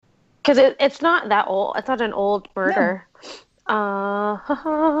Because it's not that old. It's not an old murder.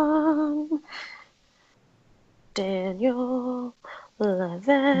 Daniel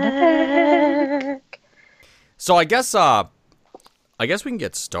Levesque. So I guess we can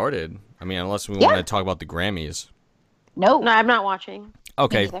get started. I mean, unless we want to talk about the Grammys. No, I'm not watching.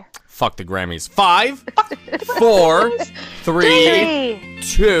 Okay, fuck the Grammys. 5, 4, 3,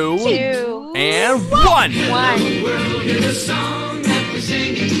 2, and 1. The world is a song that we're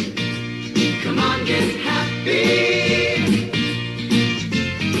singing. Come on, get happy.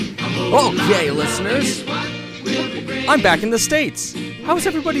 Okay, listeners, I'm back in the States. How's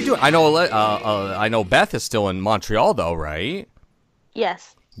everybody doing? I know Beth is still in Montreal, though, right?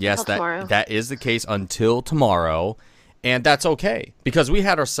 Yes. Yes, that is the case until tomorrow, and that's okay because we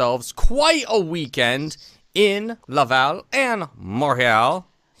had ourselves quite a weekend in Laval and Montreal.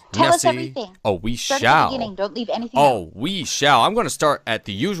 Tell us everything. Oh, we Start shall. At the beginning. Don't leave anything out. Oh, we shall. I'm going to start at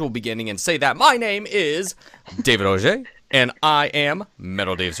the usual beginning and say that my name is David Auger, and I am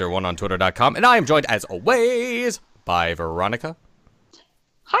MetalDave01 on Twitter.com, and I am joined, as always, by Veronica.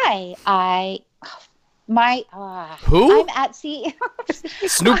 Hi, Who? I'm at C.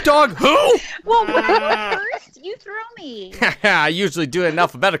 Snoop Dogg? Who? Well, first you throw me. I usually do it in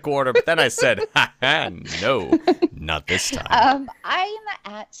alphabetical order, but then I said, no, not this time. I'm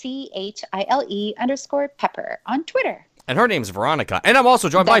at CHILE_Pepper on Twitter. And her name's Veronica. And I'm also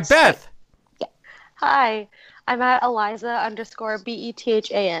joined by Beth. Yeah. Hi, I'm at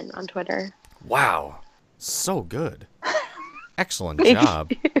Eliza_BETHAN on Twitter. Wow. So good. Excellent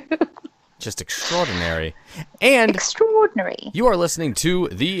job. Just extraordinary. And extraordinary. You are listening to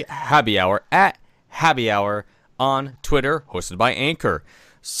the Happy Hour at Happy Hour on Twitter, hosted by Anchor.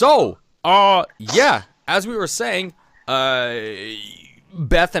 So, as we were saying,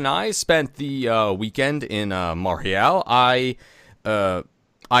 Beth and I spent the weekend in Montreal. I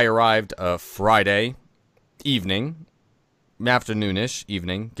arrived Friday evening, afternoonish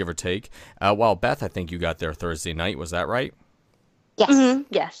evening, give or take. While Beth, I think you got there Thursday night. Was that right? Yes. Mm-hmm.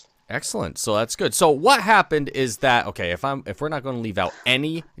 Yes. Excellent. So that's good. So what happened is that, okay, if we're not going to leave out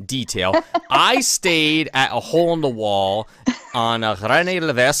any detail, I stayed at a hole in the wall on René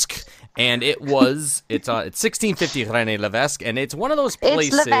Levesque, and it's 1650 René Levesque, and it's one of those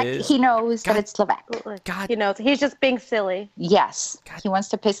places. It's Levesque. He knows that it's Levesque. God. He knows. He's just being silly. Yes. God. He wants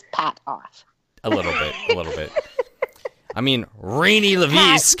to piss Pat off. A little bit. I mean, Rainy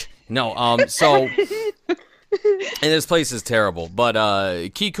Levesque. No, so... And this place is terrible, but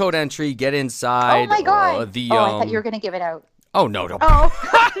key code entry, get inside. Oh my god! I thought you were gonna give it out. Oh no! Oh.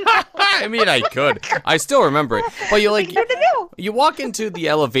 I mean, I could. I still remember it. But you walk into the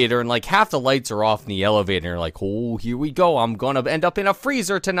elevator and like half the lights are off in the elevator. And you're like, oh, here we go. I'm gonna end up in a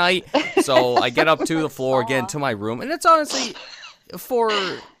freezer tonight. So I get up to the floor, get into my room, and it's honestly for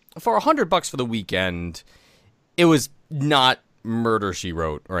 $100 for the weekend. It was not Murder, She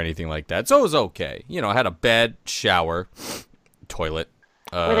Wrote or anything like that, so it was okay. You know, I had a bed, shower, toilet.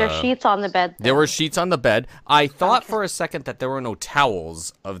 Were there sheets on the bed? There were sheets on the bed. I thought for a second that there were no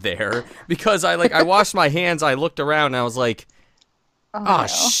towels there because I washed my hands. I looked around and I was like, oh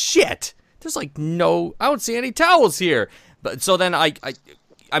shit, there's like I don't see any towels here. But so then I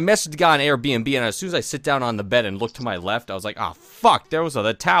messaged the guy on Airbnb, and as soon as I sit down on the bed and look to my left, I was like, oh fuck, those are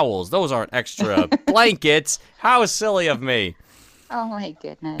the towels. Those aren't extra blankets. How silly of me. Oh my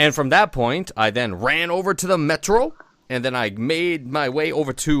goodness. And from that point, I then ran over to the metro, and then I made my way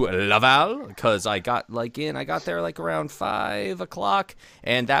over to Laval, because I got there like around 5 o'clock,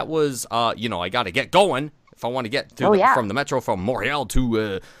 and that was, I got to get going if I want to get from the metro from Montreal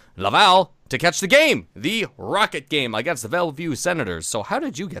to Laval to catch the game, the Rocket game against the Bellevue Senators. So how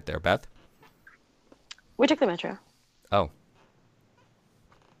did you get there, Beth? We took the metro. Oh.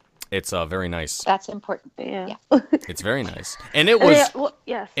 It's very nice. That's important. Yeah. It's very nice. And it was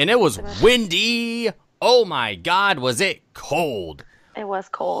yes. And it was windy. Oh my god, was it cold. It was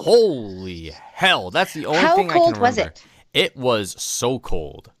cold. Holy hell. That's the only thing I can remember. How cold was it? It was so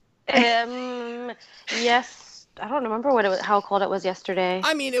cold. Yes. I don't remember how cold it was yesterday.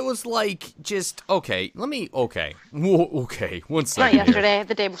 I mean, it was like just okay. One second. Not yesterday,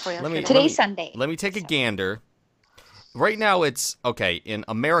 the day before yesterday. Today's Sunday. Let me take a gander. Right now it's okay, in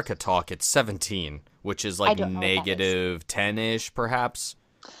America talk it's 17, which is like negative 10-ish perhaps.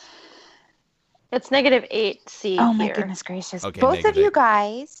 It's -8°C. Oh my here. goodness gracious. Okay, both of -8. you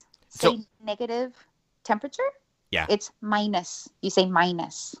guys say negative temperature? Yeah. It's minus. You say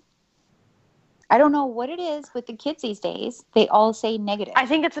minus. I don't know what it is with the kids these days. They all say negative. I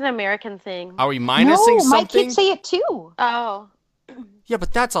think it's an American thing. Are we minusing something? No, my kids say it too. Oh. Yeah,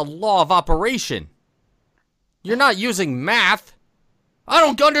 but that's a law of operation. You're not using math. I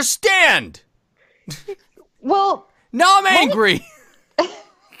don't understand. Well, Now I'm angry.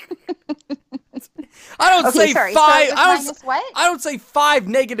 I don't okay, say sorry. 5. So it was minus what? I don't say 5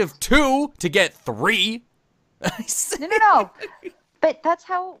 negative 2 to get 3. No. But that's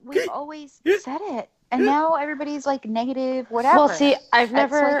how we've always said it. And now everybody's like negative whatever. Well, see, I've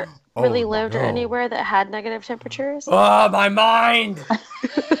That's never like- really Oh, lived no. anywhere that had negative temperatures. Oh, my mind.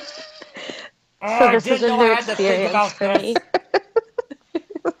 So this is a new experience for me.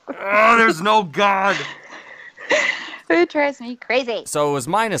 Oh, there's no God. It drives me crazy. So it was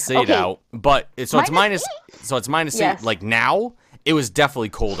 -8 Okay. out, but it's -8? so it's -8. Yes. Like now, it was definitely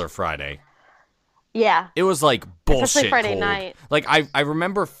colder Friday. Yeah. It was like bullshit Especially Friday cold. night. Like I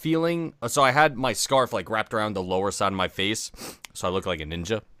remember feeling. So I had my scarf like wrapped around the lower side of my face, so I look like a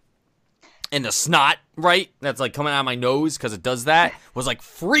ninja. And the snot, right? That's like coming out of my nose because it does that. Was like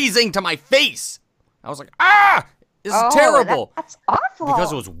freezing to my face. I was like, ah, this is terrible. That's awful.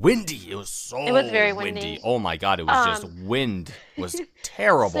 Because it was windy. It was so It was very windy. Oh my God, it was just wind was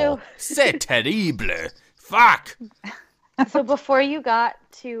terrible. C'est terrible. Fuck. So before you got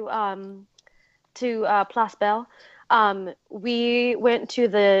to Place Belle, we went to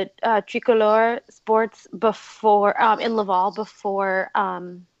the Tricolore Sports before in Laval before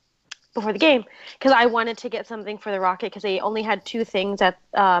the game because I wanted to get something for the Rocket because they only had 2 things at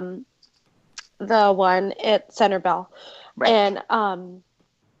the one at Center Bell, Right. and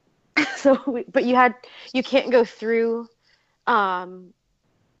but you can't go through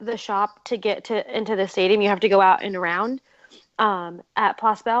the shop to get into the stadium. You have to go out and around at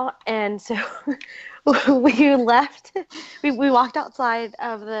Place Belle, and so we left. We walked outside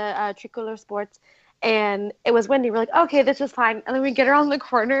of the Tricolore Sports, and it was windy. We're like, okay, this is fine. And then we get around the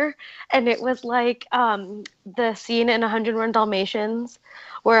corner, and it was like the scene in 101 Dalmatians,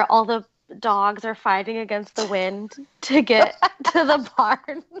 where all the dogs are fighting against the wind to get to the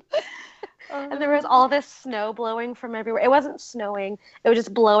barn. And there was all this snow blowing from everywhere. It wasn't snowing. It was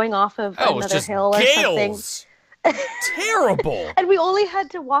just blowing off of Oh, it was another just hill or gales. Terrible. and we only had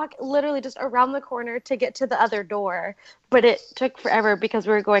to walk literally just around the corner to get to the other door. But it took forever because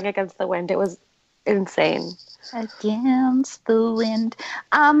we were going against the wind. It was insane. Against the wind.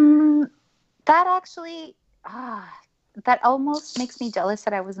 That actually, that almost makes me jealous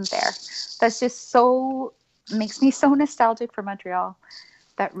that I wasn't there. That's just makes me so nostalgic for Montreal.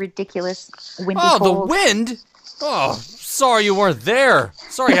 That ridiculous windy Oh, cold. the wind? Oh, sorry you weren't there.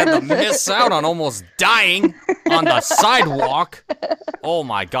 Sorry I had to miss out on almost dying on the sidewalk. Oh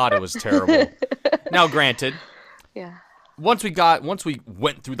my God, it was terrible. Now, granted, Yeah. once we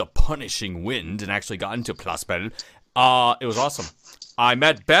went through the punishing wind and actually got into Place Belle, it was awesome. I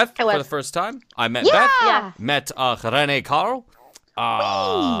met Beth for the first time. I met Beth. Yeah. Met René Carl,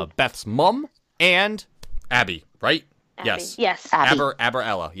 Beth's mom, and Abby, right? Abby. Yes. Yes. Abby. Aber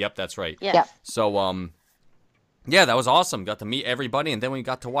Ella. Yep, that's right. Yes. Yep. So, yeah, that was awesome. Got to meet everybody, and then we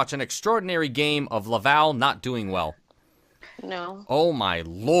got to watch an extraordinary game of Laval not doing well. No. Oh my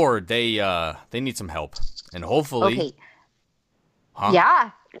Lord, they need some help, and hopefully, Okay. Huh? Yeah.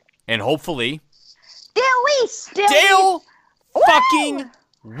 and hopefully, Dale Weiss. Dale fucking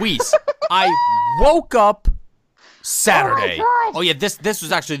Weiss. I woke up Saturday. God. Oh yeah, this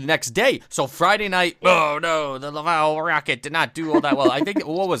was actually the next day. So Friday night. Oh no, the Laval Rocket did not do all that well. I think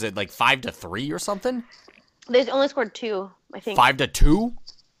what was it, like 5-3 or something? They only scored 2, I think. 5-2.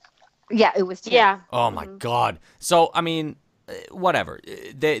 Yeah, it was. Yeah. Oh my God. So I mean, whatever.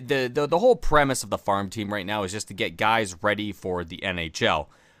 The whole premise of the farm team right now is just to get guys ready for the NHL.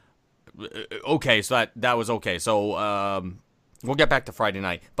 Okay, so that was okay. So we'll get back to Friday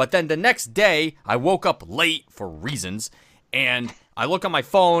night. But then the next day, I woke up late for reasons, and I look on my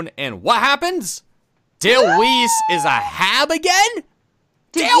phone, and what happens? Dale Weiss is a hab again?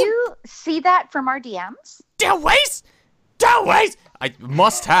 Did Dale- you see that from our DMs? Dale Weiss? Dale Weiss? I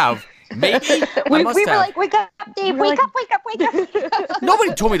must have. Maybe. I We must were have. like, wake up, Dave, were wake like- up, wake up, wake up.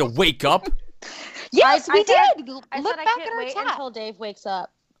 Nobody told me to wake up. Yes, I we said- did. I Look said I back can't at our wait chat. until Dave wakes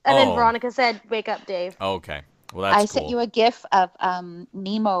up. And Oh. then Veronica said, wake up, Dave. Okay. Well, that's I sent you a GIF of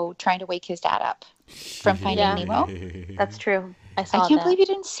Nemo trying to wake his dad up from Finding Yeah. Nemo. That's true. I saw I can't that. believe you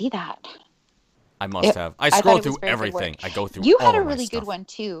didn't see that. I must have. I thought scroll it was through very good everything. work. I go through You all had a of my really stuff. good one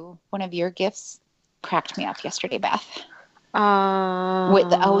too. One of your gifts cracked me up yesterday, Beth. Uh, With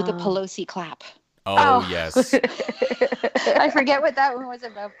the Pelosi clap. Oh, yes. I forget what that one was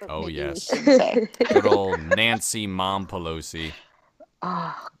about. But Oh, maybe yes. we should say. Good old Nancy Mom Pelosi.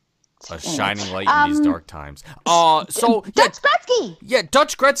 Oh, A shining light in these dark times. So Dutch Gretzky. yeah,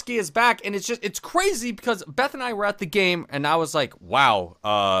 Dutch Gretzky is back, and it's crazy because Beth and I were at the game, and I was like, wow,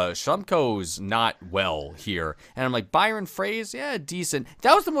 Schlemko's not well here, and I'm like, Byron Froese, yeah, decent.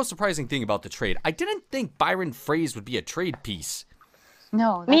 That was the most surprising thing about the trade. I didn't think Byron Froese would be a trade piece.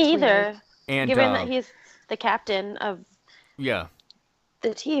 No, Me that's either. weird. And Given that he's the captain of yeah.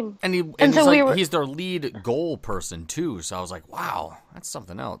 the team. And And so he's their lead goal person too. So I was like, wow, that's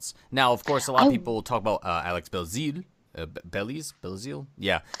something else. Now, of course, a lot of people talk about Alex Belzile. Belzile?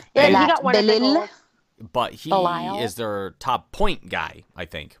 Yeah. Yeah, he Belat got one of the Belil. goals. But he Belial. is their top point guy, I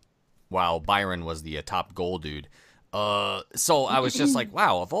think, while Byron was the top goal dude. So I was just like,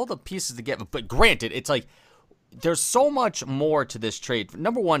 wow, of all the pieces to get, but granted, it's like there's so much more to this trade.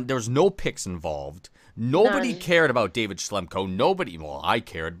 Number one, there's no picks involved. Nobody None. cared about David Schlemko. Well, I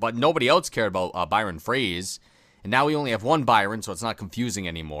cared, but nobody else cared about Byron Froese. And now we only have one Byron, so it's not confusing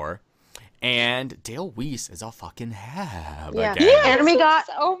anymore. And Dale Weiss is a fucking hab Yeah. again. Yeah. And we got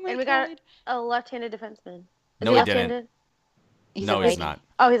Oh my we God. got a left-handed defenseman. Is No, he he didn't. left-handed? He's No, a he's righty. not.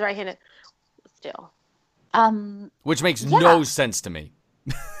 Oh, he's right-handed. Still. Which makes Yeah. no sense to me.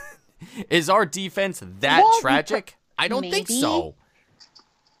 Is our defense that Well, tragic? I don't think maybe. so.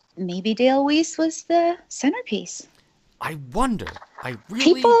 Maybe Dale Weiss was the centerpiece. I wonder. I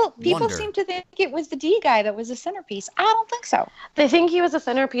really People wonder. seem to think it was the D guy that was the centerpiece. I don't think so. They think he was a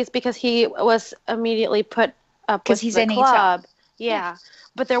centerpiece because he was immediately put up 'Cause with he's the NHL. club. Yeah.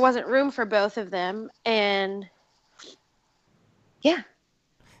 But there wasn't room for both of them, and Yeah.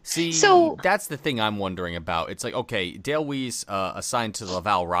 See, So- that's the thing I'm wondering about. It's like, okay, Dale Weiss assigned to the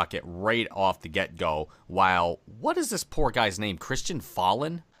Laval Rocket right off the get-go, while, what is this poor guy's name? Christian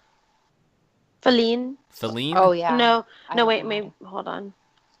Fallon? Feline. Feline? Oh yeah. No, I no, don't wait, know. maybe hold on.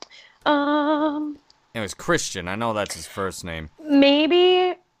 It was Christian. I know that's his first name.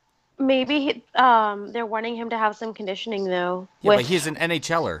 Maybe they're wanting him to have some conditioning though. Yeah, but he's an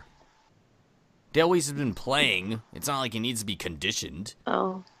NHLer. Dale Weiss has been playing. It's not like he needs to be conditioned.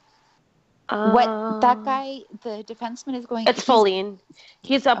 Oh. What that guy, the defenseman, is going. It's he's- Feline.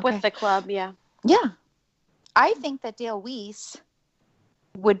 He's up Okay. with the club. Yeah. Yeah, I think that Dale Weiss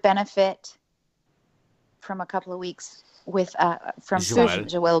would benefit from a couple of weeks with from Joël.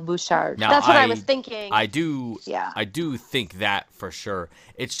 Joel Bouchard. Now, That's what I was thinking. I do Yeah. I do think that for sure.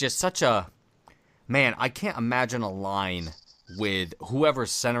 It's just such a man, I can't imagine a line with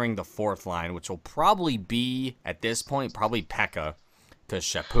whoever's centering the fourth line, which will probably be at this point probably Pekka, because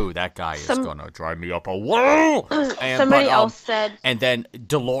Chaput, that guy is gonna drive me up a wall. Somebody else said. and then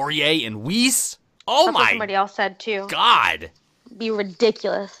Delorier and Weiss. Oh That's what my somebody else said too. God! Be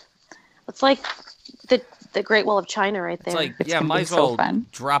ridiculous. It's like the Great Wall of China right there. It's like, It's yeah, gonna might be as so well fun.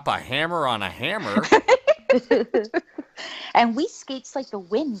 drop a hammer on a hammer. And Weiss skates like the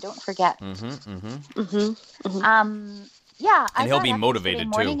wind. Don't forget. Yeah, And he'll be got up motivated,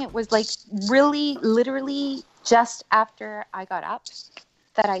 yesterday morning. too. It was like really, literally just after I got up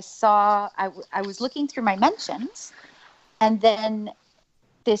that I saw. I was looking through my mentions, and then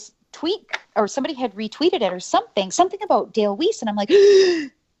this tweet or somebody had retweeted it or something about Dale Weiss, and I'm like,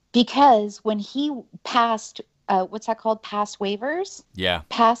 because when he passed, what's that called? Past waivers Yeah.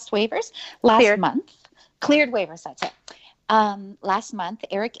 last Cleared. month. Cleared waivers, that's it. Last month,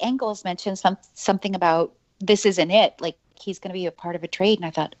 Eric Engels mentioned something about this isn't it. Like he's going to be a part of a trade, and I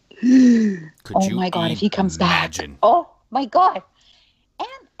thought, Could oh you my god, if he comes imagine? back, oh my god.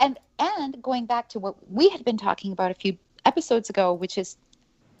 And going back to what we had been talking about a few episodes ago, which is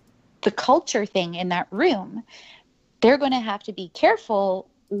the culture thing in that room. They're going to have to be careful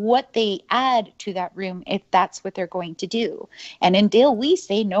what they add to that room if that's what they're going to do. And in Dale Weiss,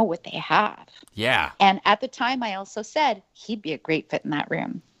 they know what they have. Yeah. And at the time, I also said he'd be a great fit in that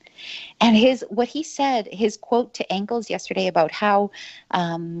room. And what he said, his quote to Engels yesterday about how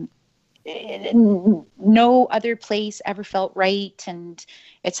no other place ever felt right, and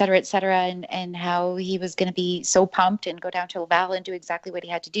et cetera, and how he was going to be so pumped and go down to Laval and do exactly what he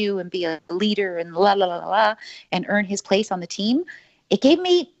had to do and be a leader and la la la la la and earn his place on the team. It gave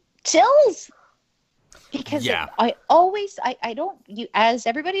me chills. Because Yeah. I don't, as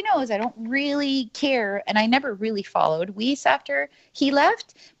everybody knows, I don't really care, and I never really followed Weiss after he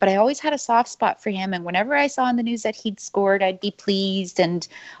left, but I always had a soft spot for him, and whenever I saw in the news that he'd scored, I'd be pleased and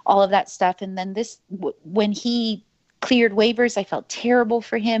all of that stuff. And then when he cleared waivers, I felt terrible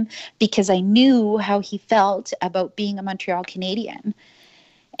for him because I knew how he felt about being a Montreal Canadian.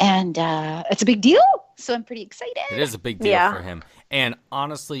 And it's a big deal, so I'm pretty excited. It is a big deal Yeah. for him. And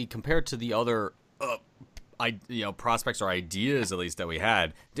honestly, compared to the other prospects or ideas at least that we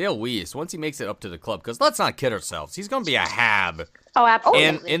had. Dale Weiss, once he makes it up to the club, because let's not kid ourselves, he's going to be a Hab. Oh, absolutely.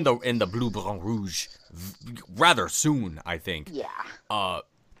 And in the Bleu Blanc Rouge rather soon, I think. Yeah.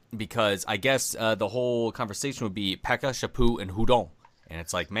 Because I guess the whole conversation would be Pekka, Chaput, and Houdon. And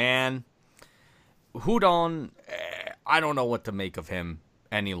it's like, man, Houdon, I don't know what to make of him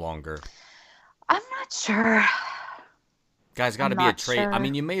any longer. I'm not sure. Guys, got to I'm be a not trade. sure. I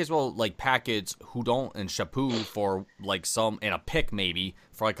mean, you may as well like package Houdon and Chaput for like and a pick maybe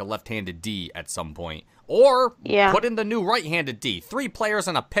for like a left-handed D at some point, or put in the new right-handed D. 3 players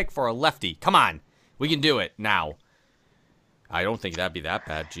and a pick for a lefty. Come on, we can do it now. I don't think that'd be that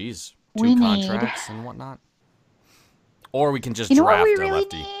bad. Jeez, 2 contracts and whatnot. Or we can just You know draft what we a really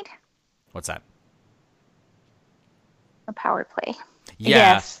lefty. need? What's that? A power play. Yeah.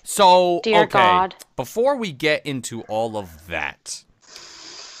 Yes. So, Dear okay. God. Before we get into all of that,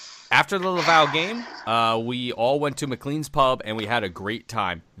 after the Laval game, we all went to McLean's Pub and we had a great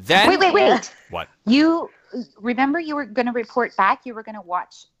time. Then Wait. What? You remember you were going to report back. You were going to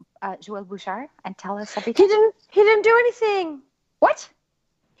watch Joël Bouchard and tell us everything. He didn't do anything. What?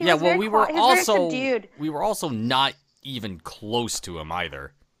 He Yeah, was well, very we were quiet. He was very also subdued. we were also not even close to him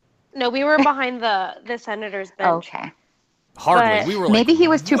either. No, we were behind the senator's bench. Okay. Hardly. But We were like, Maybe he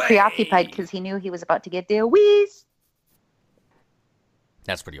was too way. preoccupied because he knew he was about to get Dale Weiss.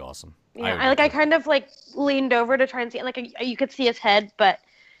 That's pretty awesome. Yeah, agree I with kind of like leaned over to try and see, like you could see his head, but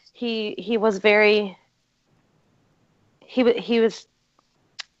he was very. He was.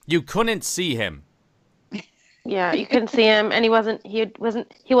 You couldn't see him. Yeah, you couldn't see him, and he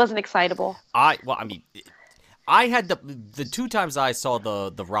wasn't excitable. I mean, I had the 2 times I saw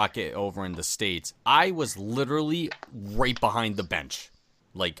the Rocket over in the States, I was literally right behind the bench.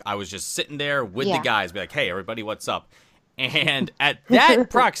 Like, I was just sitting there with the guys, be like, hey, everybody, what's up? And at that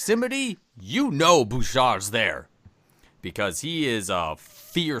proximity, Bouchard's there. Because he is a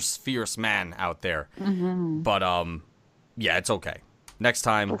fierce, fierce man out there. Mm-hmm. But, yeah, it's okay. Next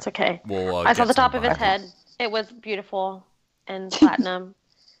time, It's okay. we'll I saw get the top some of his behind head. It was beautiful and platinum,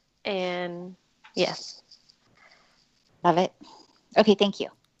 and yes, Love it. Okay, thank you.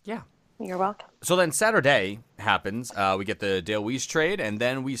 Yeah. you're welcome. So then Saturday happens. We get the Dale Weiss trade, and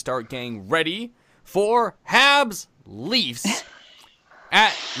then we start getting ready for Habs Leafs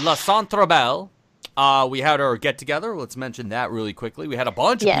at La Centre Bell. We had our get-together. Let's mention that really quickly. We had a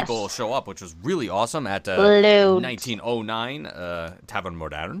bunch of people show up, which was really awesome at Loads. 1909 Tavern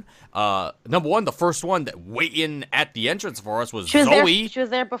Moderne. Number one, the first one that waiting at the entrance for us was Zoe. She was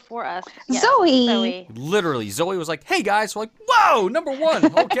there before us. Yes, Zoe. Literally, Zoe was like, "Hey guys," we're like, "Whoa, number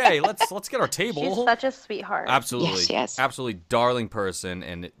one! Okay, let's get our table." She's such a sweetheart. Absolutely, Yes. absolutely darling person,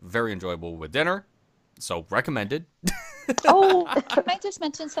 and very enjoyable with dinner. So recommended. Oh, can I just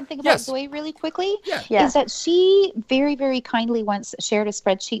mention something about Yes. Zoe really quickly? Yeah. Yeah. Is that she very, very kindly once shared a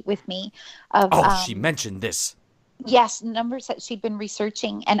spreadsheet with me of Oh, she mentioned this. yes, numbers that she'd been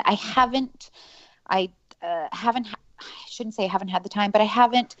researching, and I shouldn't say I haven't had the time, but I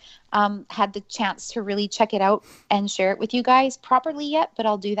haven't had the chance to really check it out and share it with you guys properly yet, but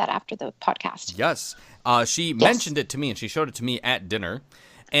I'll do that after the podcast. Yes. She mentioned it to me, and she showed it to me at dinner.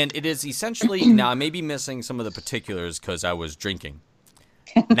 And it is essentially, now I may be missing some of the particulars because I was drinking.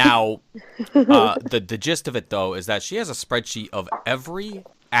 Now, the gist of it, though, is that she has a spreadsheet of every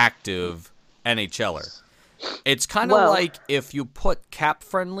active NHLer. It's kind of Whoa. like if you put Cap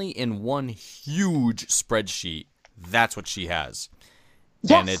Friendly in one huge spreadsheet. That's what she has.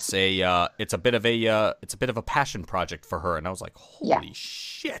 And Yes. it's a bit of a passion project for her. And I was like, holy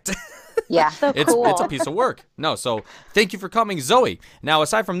shit. Yeah. So It's cool. a piece of work. No, so thank you for coming, Zoe. Now,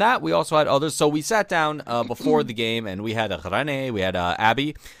 aside from that, we also had others. So we sat down before the game, and we had Rene, we had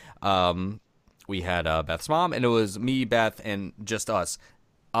Abby, we had Beth's mom, and it was me, Beth, and just us.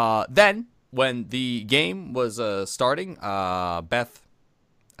 Then, when the game was starting, Beth,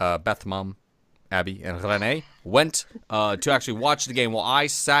 mom, Abby, and Rene went to actually watch the game while I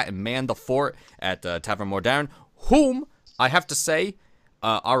sat and manned the fort at Tavern Moderne, whom, I have to say,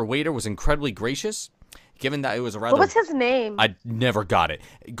 our waiter was incredibly gracious, given that it was a rather... What was his name? I never got it.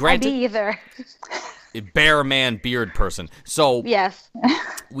 Me Granted, either. bear man beard person. So Yes.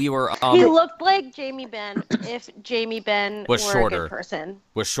 we were... He looked like Jamie Benn if Jamie Benn Was were shorter. a good person.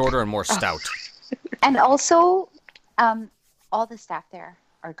 was shorter and more stout. And also, all the staff there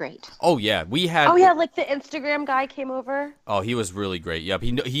are great. Oh, yeah. We had... Oh yeah, like the Instagram guy came over. Oh, he was really great. Yep.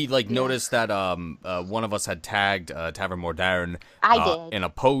 He noticed that one of us had tagged Tavern Moderne I did. in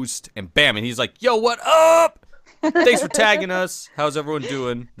a post, and bam, and he's like, "Yo, what up?" Thanks for tagging us. How's everyone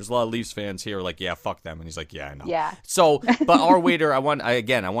doing? There's a lot of Leafs fans here. Like, yeah, fuck them. And he's like, yeah, I know. Yeah. So, but our waiter, I want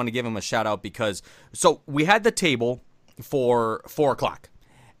to give him a shout out because we had the table for 4:00.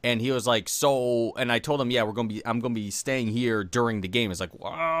 And he was like, and I told him, yeah, I'm gonna be staying here during the game. It's like,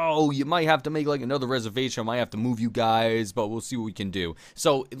 wow, you might have to make like another reservation. I might have to move you guys, but we'll see what we can do.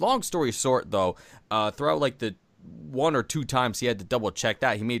 So, long story short, though, throughout like the 1 or 2 times he had to double check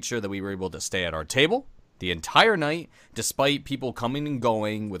that, he made sure that we were able to stay at our table the entire night, despite people coming and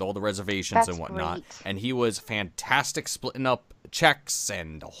going with all the reservations and whatnot. Great. And he was fantastic splitting up checks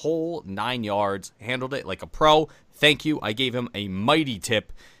and the whole 9 yards, handled it like a pro. Thank you. I gave him a mighty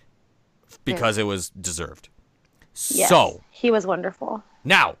tip because it was deserved. Yes, So he was wonderful.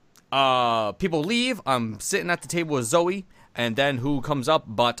 now, people leave. I'm sitting at the table with Zoe, and then who comes up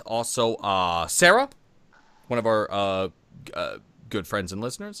but also Sarah, one of our good friends and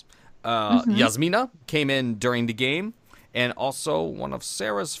listeners. Yasmina came in during the game, and also one of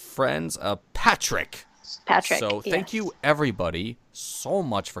Sarah's friends, Patrick. So thank you, everybody, so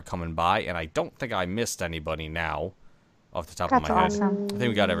much for coming by, and I don't think I missed anybody now off the top of my head. I think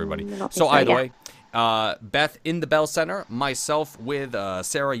we got everybody. So either way, Beth in the Bell Center, myself with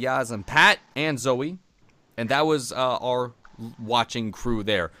Sarah, Yaz, and Pat, and Zoe, and that was our watching crew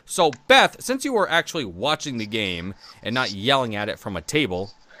there. So Beth, since you were actually watching the game and not yelling at it from a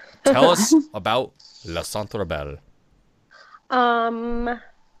table, tell us about La Centre Bell.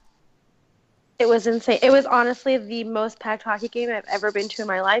 It was insane. It was honestly the most packed hockey game I've ever been to in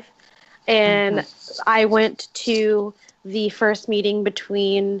my life. And I went to the first meeting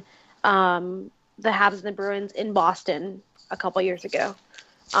between the Habs and the Bruins in Boston a couple years ago.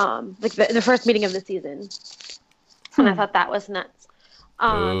 Like the first meeting of the season. And I thought that was nuts.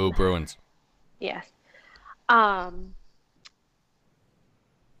 Bruins. Yes.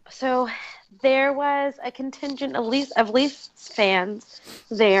 So there was a contingent of Leafs fans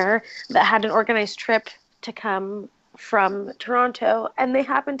there that had an organized trip to come from Toronto, and they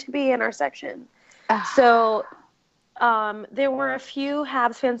happened to be in our section. So there were a few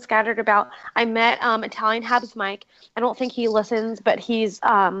Habs fans scattered about. I met Italian Habs Mike. I don't think he listens, but he's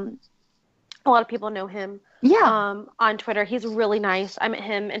a lot of people know him. Yeah. On Twitter. He's really nice. I met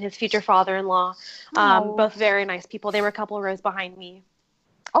him and his future father-in-law. Both very nice people. They were a couple of rows behind me.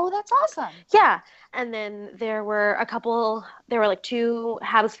 Oh, that's awesome. Yeah. And then there were like 2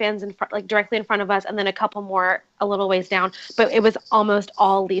 Habs fans in front, like directly in front of us, and then a couple more a little ways down. But it was almost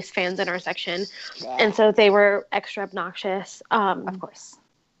all Leafs fans in our section. Yeah. And so they were extra obnoxious. Of course.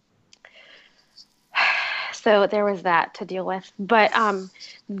 So there was that to deal with. But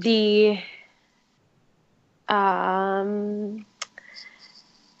the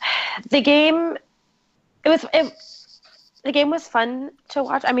game, the game was fun to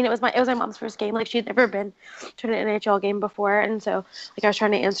watch. I mean, it was my mom's first game. Like, she'd never been to an NHL game before, and so like I was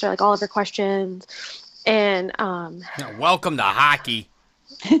trying to answer like all of her questions, and Welcome to hockey.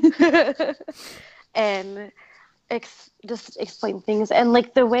 and just explain things, and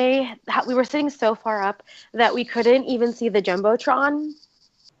like the way we were sitting so far up that we couldn't even see the jumbotron.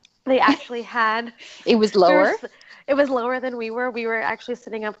 They actually had It was lower. It was lower than we were. We were actually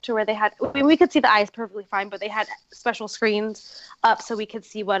sitting up to where they had. I mean, we could see the ice perfectly fine, but they had special screens up so we could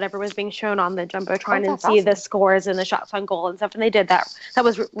see whatever was being shown on the jumbotron and see the scores and the shots on goal and stuff. And they did that. That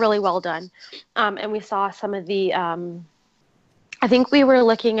was really well done. And we saw some of the. I think we were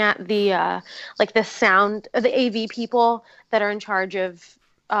looking at the like the sound, the AV people that are in charge of.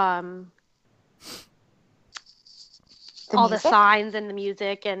 All the signs and the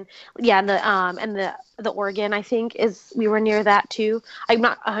music and and the organ, I think we were near that too. I'm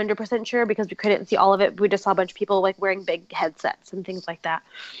not 100% sure because we couldn't see all of it. We just saw a bunch of people like wearing big headsets and things like that.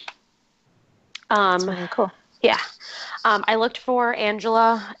 That's really cool. Yeah. I looked for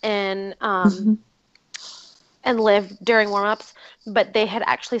Angela and Liv during warm-ups, but they had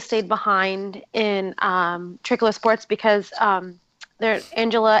actually stayed behind in Tricolor Sports because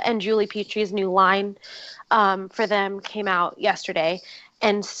Angela and Julie Petrie's new line for them came out yesterday,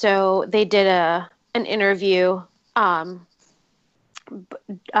 and so they did an interview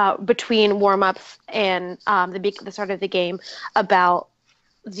between warm-ups and the start of the game about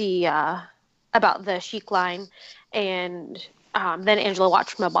the Chic line, and then Angela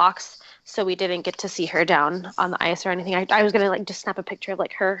watched from a box, so we didn't get to see her down on the ice or anything. I was gonna like just snap a picture of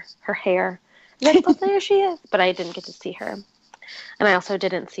like her hair, like, oh, there she is, but I didn't get to see her. And I also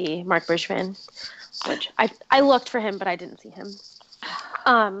didn't see Mark Bergevin, which I looked for him, but I didn't see him.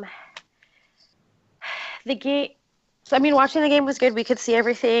 The game. So I mean, watching the game was good. We could see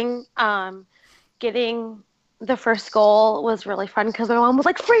everything. Getting the first goal was really fun because my mom was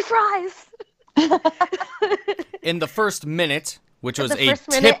like, "Free fries!" In the first minute, which was The a first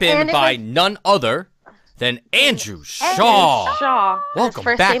minute, tip-in and it by was- none other than Andrew Shaw. Shaw. Welcome his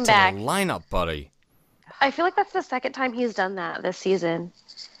first back game to back. the lineup, buddy. I feel like that's the second time he's done that this season.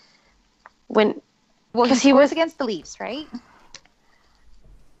 Well, Well, he 'cause he scores was- against the Leafs, right?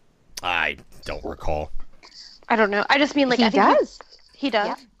 I don't recall. I don't know. I just mean like He I think does. He does.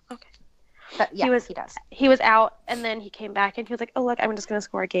 Yeah. Okay. But, yeah, was- he does. He was out, and then he came back, and he was like, "Oh look, I'm just gonna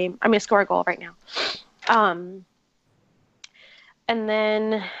score a game. I'm gonna score a goal right now." And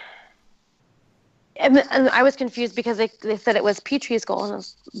then, and I was confused because they said it was Petrie's goal,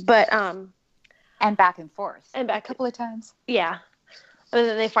 but And back and forth. and back A couple of times. yeah, and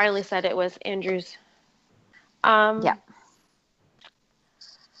then they finally said it was Andrews. Yeah.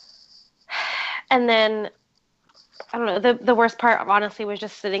 And then I don't know. The worst part, honestly, was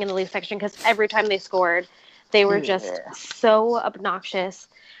just sitting in the Leaf section because every time they scored, they were just Yeah. so obnoxious.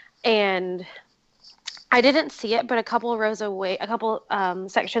 And I didn't see it, but a couple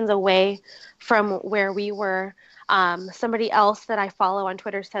sections away from where we were, somebody else that I follow on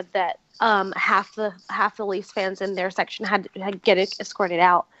Twitter said that half the Leafs fans in their section had get escorted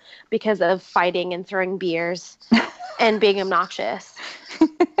out because of fighting and throwing beers and being obnoxious.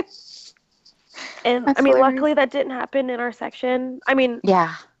 And That's I mean, hilarious. luckily that didn't happen in our section. I mean,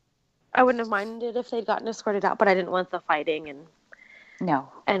 Yeah. I wouldn't have minded if they'd gotten escorted out, but I didn't want the fighting No.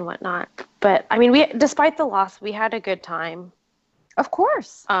 and whatnot. But I mean, despite the loss, we had a good time. Of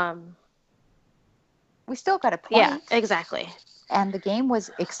course. We still got a point. Yeah, exactly. And the game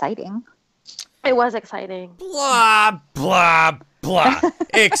was exciting. It was exciting. Blah, blah, blah.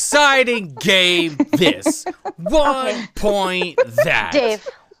 Exciting game this. 1 point that. Dave.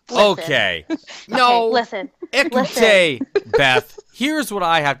 Listen. Okay. No. Okay, listen. Écoutez, Beth, here's what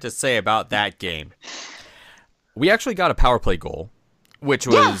I have to say about that game. We actually got a power play goal, which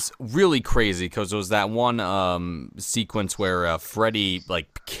was really crazy because it was that one sequence where Freddie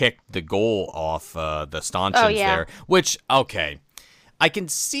kicked the goal off the stanchions there. Which, okay, I can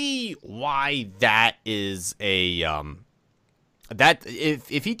see why that is a that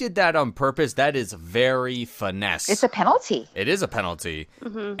if he did that on purpose, that is very finesse. It's a penalty. It is a penalty.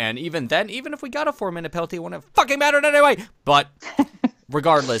 And even then, even if we got a 4-minute penalty, it wouldn't have fucking mattered anyway. But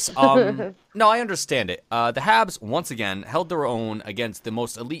regardless, no, I understand it. The Habs, once again, held their own against the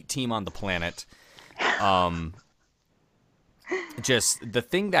most elite team on the planet. Just the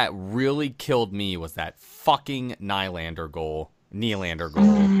thing that really killed me was that fucking Nylander goal.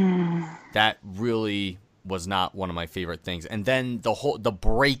 That really was not one of my favorite things. And then the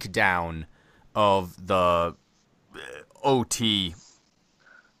breakdown of the OT.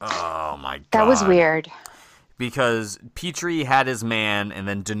 Oh my god. That was weird. Because Petrie had his man, and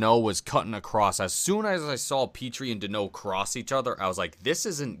then Deneau was cutting across. As soon as I saw Petrie and Deneau cross each other, I was like, this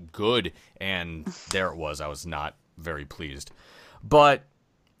isn't good. And there it was. I was not very pleased. But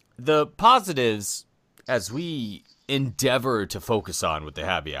the positives, as we endeavor to focus on with the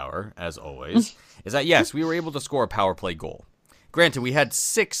happy hour, as always, is that, yes, we were able to score a power play goal. Granted, we had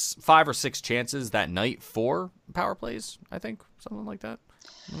 5 or 6 chances that night for power plays, I think. Something like that.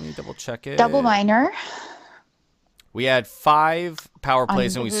 Let me double check it. Double minor. We had 5 power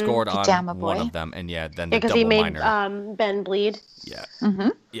plays and we scored on Pajama one Boy. of them. And yeah, then the Because double he made minor. Ben bleed. Yeah. Mm-hmm.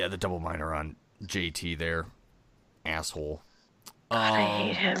 Yeah, the double minor on JT there. Asshole. God, I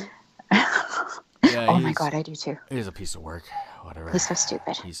hate him. Yeah, Oh my god, I do too. He's a piece of work. Whatever. He's so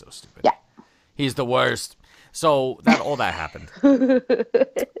stupid. He's so stupid. Yeah. He's the worst. So all that happened.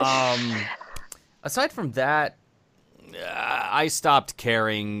 Aside from that, I stopped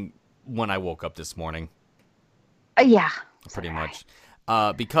caring when I woke up this morning. Yeah. Pretty much.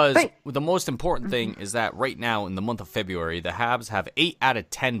 Because the most important thing is that right now in the month of February, the Habs have 8 out of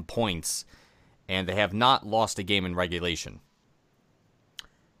 10 points, and they have not lost a game in regulation.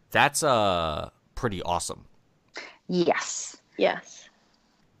 That's pretty awesome. Yes. Yes.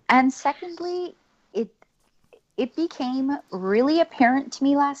 And secondly, it became really apparent to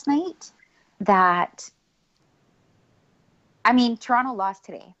me last night that, I mean, Toronto lost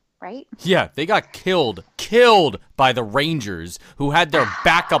today, right? Yeah, they got killed by the Rangers, who had their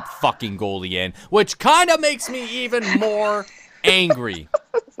backup fucking goalie in, which kind of makes me even more angry.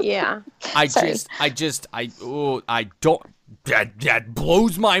 Yeah. That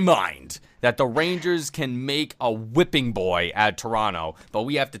blows my mind that the Rangers can make a whipping boy at Toronto, but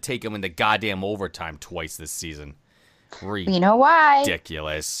we have to take them into goddamn overtime twice this season. You know why?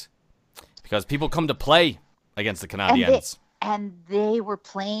 Ridiculous. Because people come to play against the Canadiens. And they were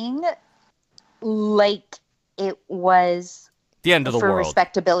playing like it was The end of the for world.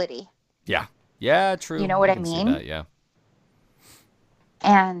 respectability. Yeah. Yeah, true. You know what I can see mean? that, yeah.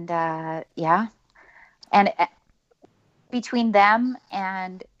 And yeah, and between them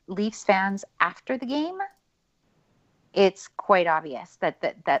and Leafs fans after the game, it's quite obvious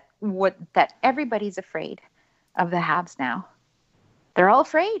that everybody's afraid of the Habs now. They're all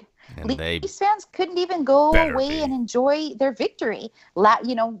afraid. And they Leafs fans couldn't even go better away be. and enjoy their victory.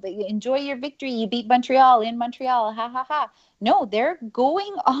 Enjoy your victory. You beat Montreal in Montreal. Ha ha ha. No, they're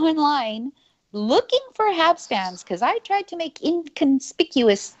going online looking for Habs fans, because I tried to make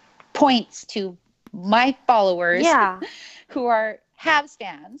inconspicuous points to my followers who are Habs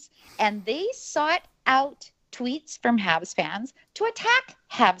fans, and they sought out tweets from Habs fans to attack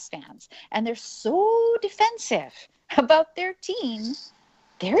Habs fans. And they're so defensive about their team.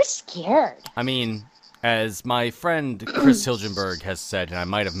 They're scared. I mean, as my friend Chris Hilgenberg has said, and I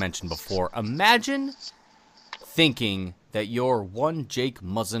might have mentioned before, imagine thinking that you're one Jake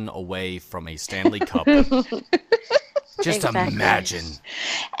Muzzin away from a Stanley Cup. Just imagine.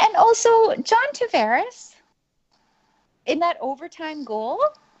 And also, John Tavares, in that overtime goal,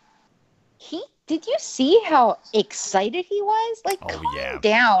 did you see how excited he was? Like, calm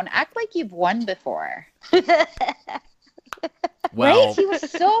down. Act like you've won before. Well, right? He was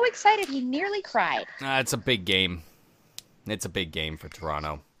so excited. He nearly cried. It's a big game. It's a big game for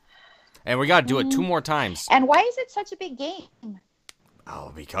Toronto. And we got to do it 2 more times. And why is it such a big game?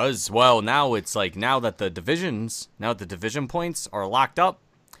 Oh, because, well, now it's like, now that the division points are locked up,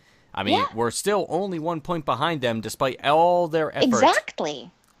 I mean, we're still only 1 point behind them despite all their efforts.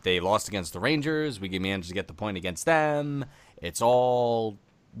 Exactly. They lost against the Rangers. We managed to get the point against them. It's all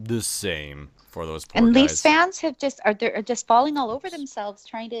the same for those poor and guys. Leafs fans are just falling all over themselves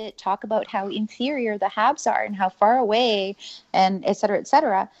trying to talk about how inferior the Habs are and how far away and et cetera, et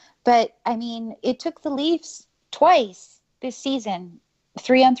cetera. But, I mean, it took the Leafs twice this season,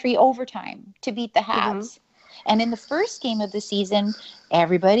 3-on-3 overtime, to beat the Habs. Mm-hmm. And in the first game of the season,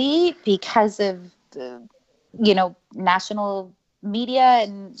 everybody, because of the, national media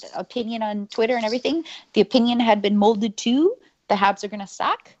and opinion on Twitter and everything, the opinion had been molded to the Habs are going to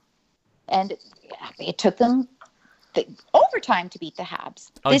suck. And it took them the overtime to beat the Habs.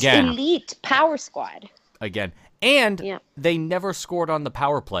 Again. This elite power squad. Again. And they never scored on the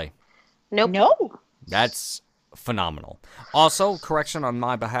power play. Nope. No. That's phenomenal. Also, correction on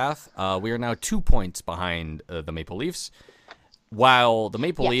my behalf, we are now 2 points behind the Maple Leafs, while the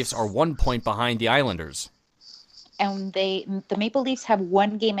Maple Leafs are 1 point behind the Islanders. And the Maple Leafs have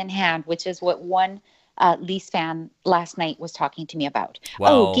 1 game in hand, which is what one Leafs fan last night was talking to me about.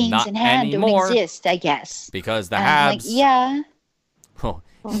 Well, games in hand anymore, don't exist, I guess. Because the Habs...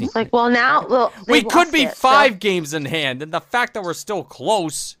 It's like, well, now... we could be 5 games in hand, and the fact that we're still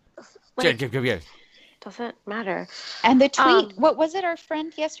close... doesn't matter. And the tweet, what was it, our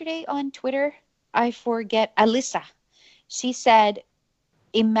friend yesterday on Twitter? I forget, Alyssa. She said,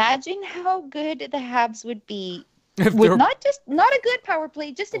 imagine how good the Habs would be with not a good power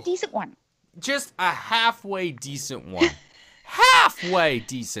play, just a decent one. Just a halfway decent one. Halfway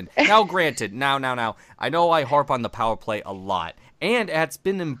decent. Now, granted, now, I know I harp on the power play a lot, and it's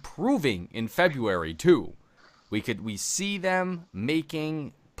been improving in February, too. We see them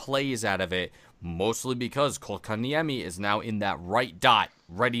making plays out of it, mostly because Kotkaniemi is now in that right dot,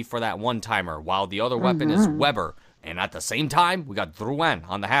 ready for that one-timer, while the other weapon is Weber. And at the same time, we got Drouin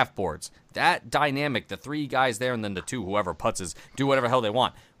on the half boards. That dynamic, the 3 guys there and then the 2, whoever putzes, do whatever the hell they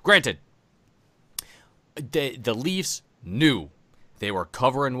want. Granted, the Leafs knew they were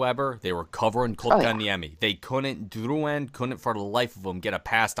covering Weber, they were covering Kotkaniemi. Drouin couldn't for the life of them get a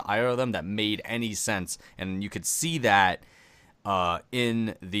pass to either of them that made any sense. And you could see that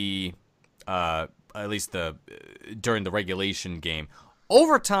in the, at least during the regulation game.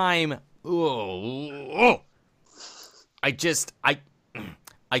 Overtime, I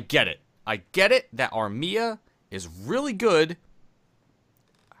get it. I get it that Armia is really good.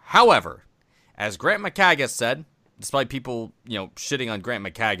 However, as Grant McCagg has said, despite people, shitting on Grant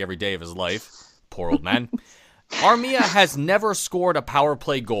McCagg every day of his life, poor old man, Armia has never scored a power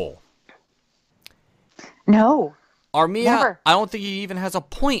play goal. No. Armia, never. I don't think he even has a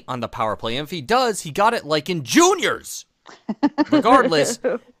point on the power play. And if he does, he got it like in juniors. Regardless,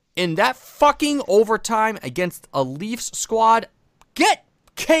 in that fucking overtime against a Leafs squad, get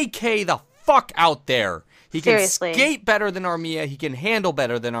KK the fuck out there. He can skate better than Armia. He can handle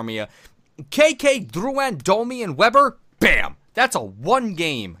better than Armia. KK, Drouin, Domi, and Weber, bam. That's a 1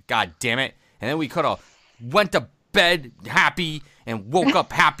 game, god damn it. And then we could have went to bed happy and woke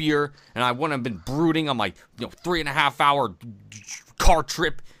up happier, and I wouldn't have been brooding on my 3.5 hour car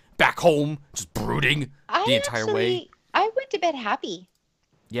trip back home, just brooding the entire way. I went to bed happy.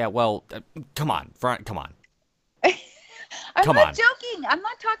 Yeah, well, come on. I I'm Come not on. joking. I'm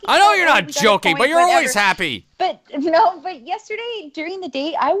not talking. I know about, you're oh, not we got a joking, point, but you're always whatever. happy. But no, but yesterday during the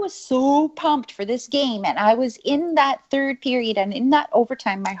day, I was so pumped for this game, and I was in that third period and in that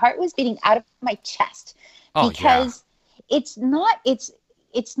overtime. My heart was beating out of my chest because it's not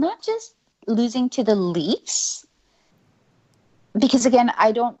just losing to the Leafs. Because again,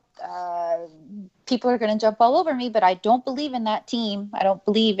 I don't. People are going to jump all over me, but I don't believe in that team. I don't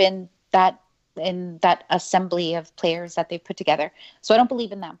believe in that assembly of players that they've put together. So I don't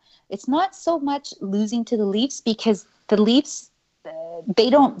believe in them. It's not so much losing to the Leafs because the Leafs they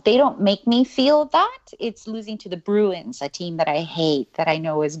don't make me feel that. It's losing to the Bruins, a team that I hate, that I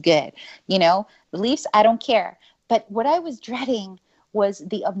know is good. The Leafs, I don't care. But what I was dreading was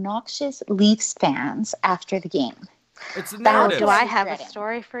the obnoxious Leafs fans after the game. It's the Oh, narrative. do I have a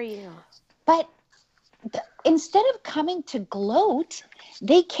story for you? But instead of coming to gloat,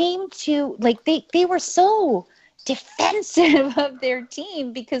 they came to, they were so defensive of their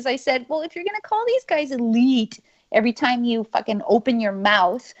team because I said, well, if you're going to call these guys elite every time you fucking open your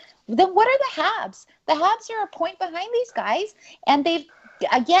mouth, then what are the Habs? The Habs are a point behind these guys, and they've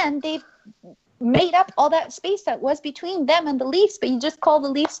made up all that space that was between them and the Leafs, but you just call the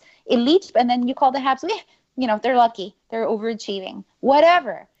Leafs elite, and then you call the Habs, they're lucky, they're overachieving,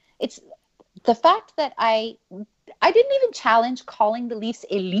 whatever. It's the fact that I didn't even challenge calling the Leafs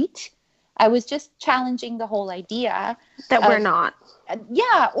elite. I was just challenging the whole idea That we're not.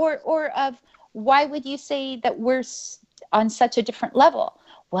 Yeah, or of why would you say that we're on such a different level?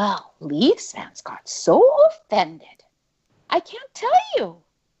 Well, Leafs fans got so offended. I can't tell you.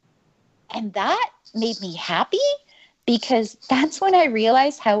 And that made me happy because that's when I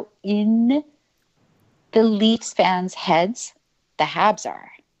realized how in the Leafs fans' heads the Habs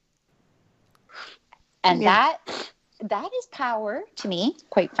are. And that is power to me,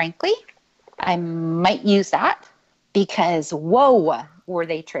 quite frankly. I might use that because, whoa, were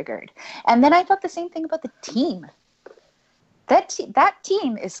they triggered. And then I thought the same thing about the team. That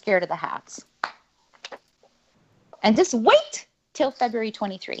team is scared of the Habs. And just wait till February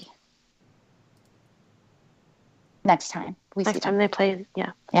 23. Next time we see Next them. time they play,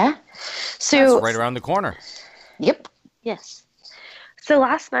 yeah. Yeah? So That's right around the corner. Yep. yes. So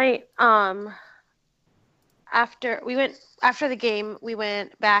last night, after the game, we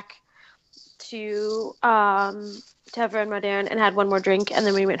went back to Tevra and Modern and had one more drink, and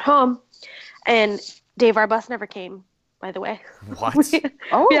then we went home. And Dave, our bus never came, by the way. What?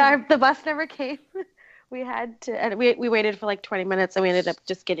 Yeah, the bus never came. We had to, and we waited for like 20 minutes, and we ended up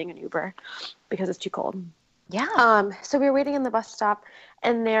just getting an Uber because it's too cold. Yeah. So we were waiting in the bus stop,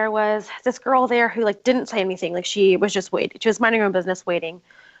 and there was this girl there who didn't say anything. She was just waiting. She was minding her own business, waiting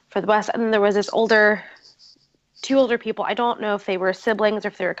for the bus. And then there was two older people. I don't know if they were siblings or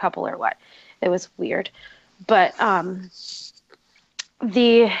if they were a couple or what. It was weird, but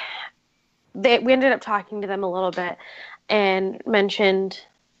we ended up talking to them a little bit and mentioned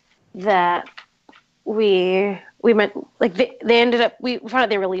that we found out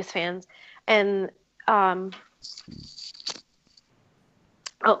they were Leafs fans, and my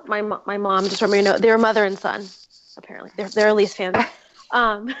mom just remembered me to know they were mother and son. Apparently, they're Leafs fans.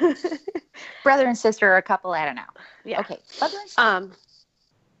 Brother and sister are a couple, I don't know. Yeah. Okay. Brother and sister.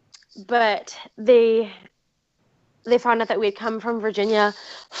 But they found out that we had come from Virginia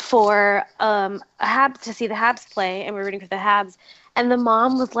for to see the Habs play, and we were rooting for the Habs. And the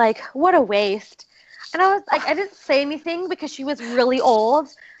mom was like, "What a waste." And I was like, I didn't say anything because she was really old,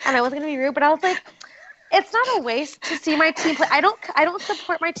 and I wasn't gonna be rude. But I was like, it's not a waste to see my team play. I don't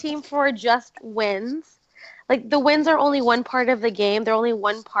support my team for just wins. The wins are only one part of the game. They're only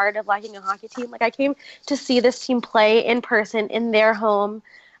one part of liking a hockey team. I came to see this team play in person in their home,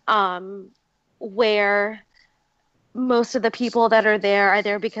 where most of the people that are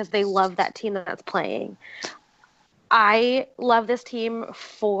there because they love that team that's playing. I love this team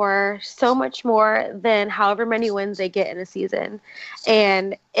for so much more than however many wins they get in a season.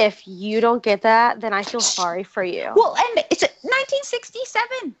 And if you don't get that, then I feel sorry for you. Well, and it's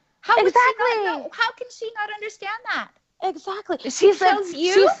 1967. How would Exactly. she not know? How can she not understand that? Exactly. She tells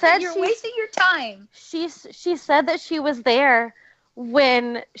you she said you're wasting your time. She said that she was there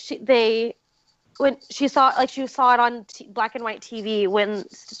when she saw it on black and white TV when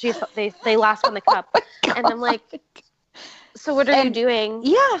they last won the cup. Oh, and I'm like, so what are you doing?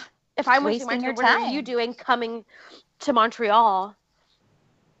 Yeah. If I'm wasting my time, what are you doing coming to Montreal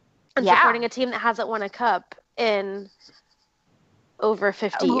and supporting a team that hasn't won a cup in over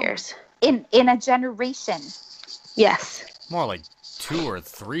 50 years? In a generation. Yes. More like 2 or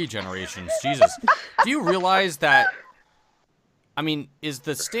 3 generations. Jesus. Do you realize that, I mean, is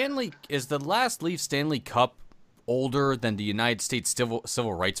the last Leaf Stanley Cup older than the United States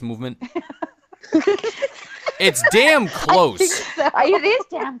civil rights movement? It's damn close. It is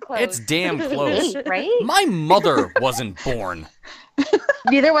damn close. It's damn close. Wait, right? My mother wasn't born.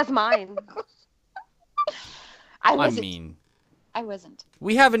 Neither was mine. I I wasn't. mean, I wasn't.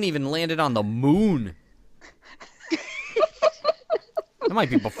 we haven't even landed on the moon. That might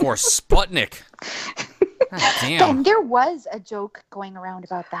be before Sputnik. God damn. Then there was a joke going around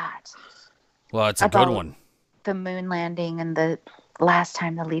about that. Well, it's a good About- one. The moon landing and the last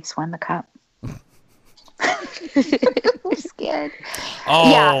time the Leafs won the cup. I'm scared.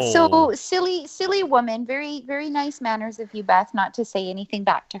 Oh. Yeah, so silly woman. Very, very nice manners of you, Beth, not to say anything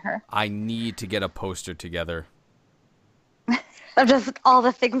back to her. I need to get a poster together. Of just all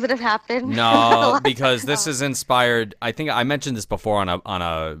the things that have happened. No, because this is inspired. I think I mentioned this before on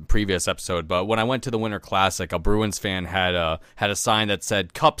a previous episode, but when I went to the Winter Classic, a Bruins fan had a sign that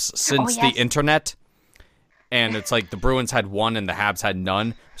said "Cups since the yes. internet," and it's like the Bruins had one and the Habs had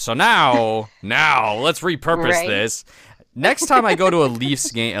none. So now let's repurpose Right. this. Next time I go to a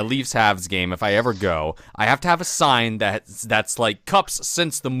Leafs Habs game, if I ever go, I have to have a sign that's like "Cups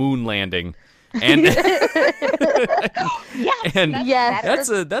since the moon landing." And Yes, and Yes.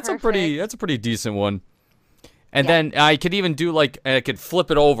 that's a pretty decent one. And Yeah. then I could even do like I could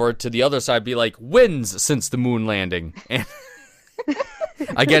flip it over to the other side, be like wins since the moon landing, and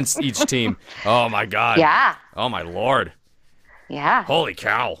against each team. Oh my god! Yeah, Oh my lord! yeah. Holy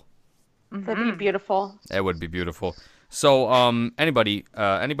cow! That'd be beautiful. That would be beautiful. So anybody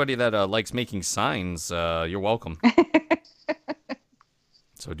that likes making signs, you're welcome.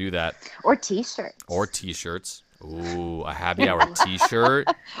 So do that. Or T-shirts. Or T-shirts. Ooh, a happy hour T-shirt.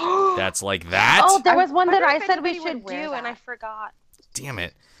 That's like that. Oh, there was one wonder that I if said we anybody would should wear do, and I that. forgot. Damn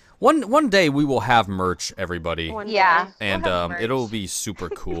it. One day we will have merch, everybody. One Yeah. day. And We'll have merch. it'll be super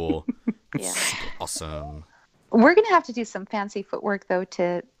cool. Yeah. Awesome. We're gonna have to do some fancy footwork though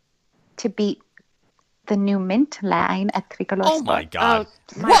to beat the new mint line at Tricolor. Oh my god.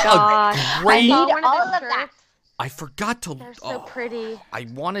 Oh my What a god. great- I saw need one of all the of that. shirts. I forgot to They're so pretty. I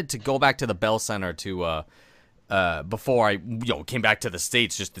wanted to go back to the Bell Center to before I came back to the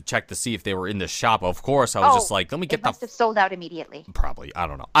States just to check to see if they were in the shop. Of course, I was just like, let me It get the must have sold out immediately. probably. I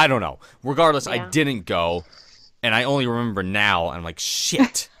don't know. Regardless, I Yeah. didn't go, and I only remember now. I'm like,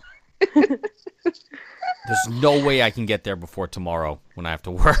 shit. There's no way I can get there before tomorrow when I have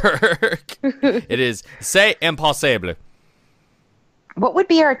to work. It is c'est impossible. What would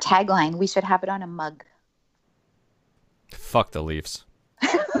be our tagline? We should have it on a mug. Fuck the Leafs.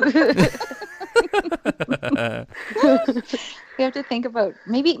 We have to think about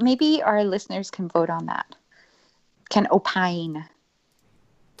maybe our listeners can vote on that. Can opine.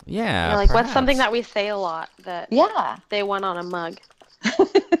 Yeah. You're like, what's perhaps. something that we say a lot that Yeah. they want on a mug?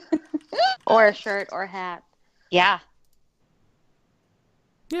 Or a shirt or a hat. Yeah.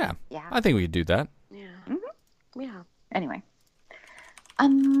 Yeah. Yeah. I think we could do that. Yeah. Mm-hmm. Yeah. Anyway.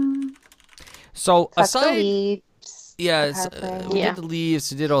 So Fuck the aside, Leafs. yes, the power play. we Yeah. did the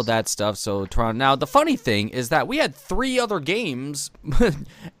Leafs, we did all that stuff. So Toronto. Now the funny thing is that we had 3 other games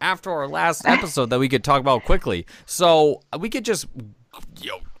after our last episode that we could talk about quickly. So we could just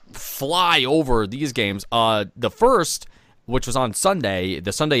fly over these games. The first, which was on Sunday,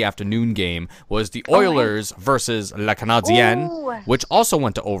 the Sunday afternoon game, was the Oilers versus Le Canadien, Ooh. which also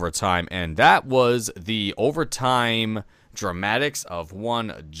went to overtime, and that was the overtime dramatics of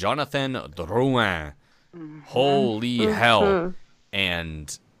one Jonathan Drouin. Holy hell.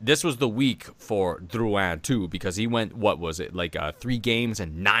 And this was the week for Drouin, too, because he went, 3 games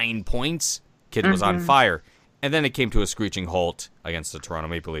and 9 points? Kid was on fire. And then it came to a screeching halt against the Toronto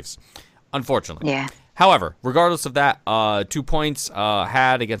Maple Leafs, unfortunately. Yeah. However, regardless of that, 2 points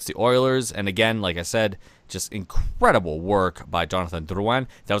had against the Oilers. And again, like I said, just incredible work by Jonathan Drouin.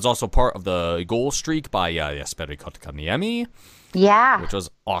 That was also part of the goal streak by Jesperi Kotkaniemi, Yeah. which was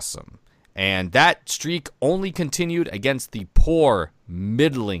awesome. And that streak only continued against the poor,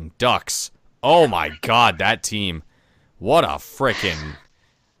 middling Ducks. Oh my god, that team. What a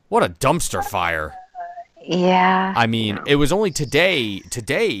dumpster fire. Yeah. I mean, it was only today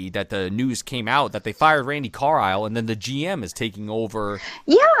that the news came out that they fired Randy Carlyle, and then the GM is taking over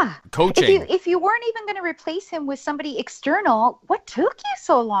Yeah. coaching. If you weren't even going to replace him with somebody external, what took you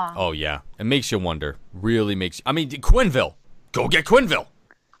so long? Oh, yeah. It makes you wonder. Really makes... I mean, Quinville. Go get Quinville.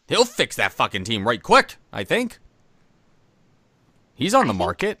 He'll fix that fucking team right quick, I think. He's on the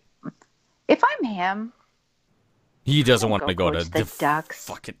market. If I'm him, He doesn't I'd want to go coach to the Ducks.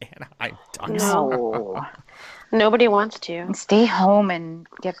 fucking Anaheim Ducks. No. Nobody wants to. Stay home and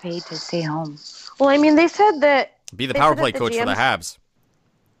get paid to stay home. Well, I mean, they said that. Be the They power said play that the coach for the GMs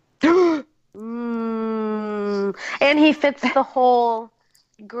Habs. And he fits the whole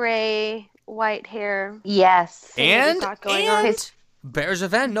gray, white hair. Yes. thing that And, he's got going on. and Bears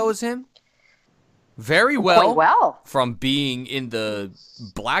event knows him very well, Quite well. from being in the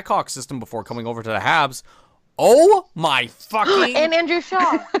Blackhawk system before coming over to the Habs. Oh my fucking And Andrew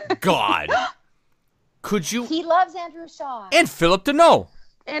Shaw. God. Could you... He loves Andrew Shaw. And Philip Deneau,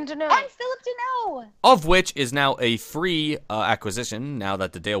 And Deneau. And Philip Deneau. of which is now a free acquisition now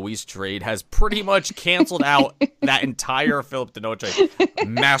that the Dale Weiss trade has pretty much canceled out that entire Philip Deneau trade.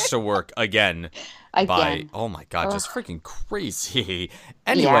 Masterwork again. By, oh my God, just freaking crazy.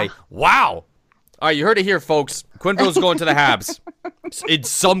 Anyway, Yeah. wow. All right, you heard it here, folks. Quinville's going to the Habs. In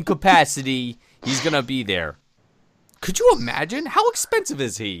some capacity, he's going to be there. Could you imagine? How expensive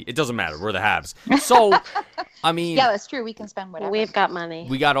is he? It doesn't matter. We're the Habs. So, I mean, Yeah, that's true. We can spend whatever. We've got money.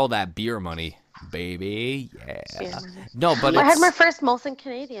 we got all that beer money, baby. Yeah. Beer money. No, but I had it's, my first Molson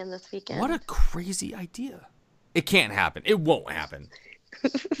Canadian this weekend. what a crazy idea. It can't happen. It won't happen.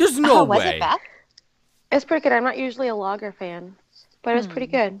 There's no was way. it, Beth? It's pretty good. I'm not usually a lager fan, but it was pretty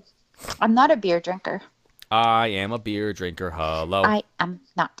good. I'm not a beer drinker. I am a beer drinker. Hello. I am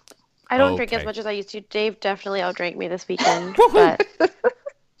not. I don't drink as Okay. much as I used to. Dave definitely outdrank me this weekend. Woohoo! but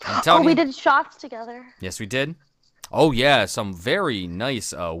I'm telling we you. did shots together. Yes, we did. Oh, yeah, some very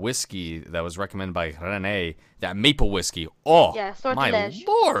nice whiskey that was recommended by Renee. That maple whiskey. Oh, Yeah, my sortilege.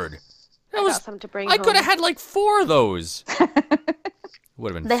 Lord. That I was. got some to bring I home. could have had like 4 of those.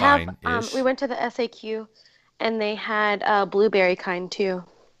 Would have been They fine. have. We went to the SAQ, and they had blueberry kind too,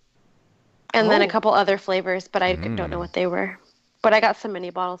 and then a Oh. couple other flavors, but I don't know what they were. But I got some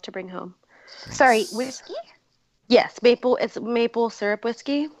mini bottles to bring home. Sorry, whiskey? Yes, maple. It's maple syrup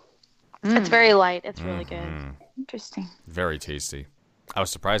whiskey. It's very light. It's really good. Interesting. Very tasty. I was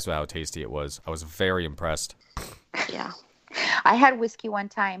surprised by how tasty it was. I was very impressed. Yeah. I had whiskey one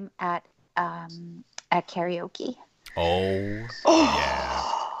time at karaoke. Oh, yeah.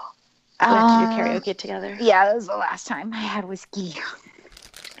 We have to do karaoke together, Yeah, that was the last time I had whiskey.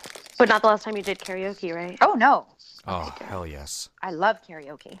 but not the last time you did karaoke, right? Oh no, Oh, hell yes. I love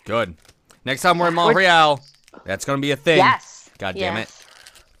karaoke. Good. Next time we're in Montreal, that's going to be a thing. Yes. God damn it. Yes.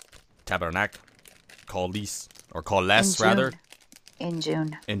 Tabernacle. Callis. Or Calles, In rather. June. In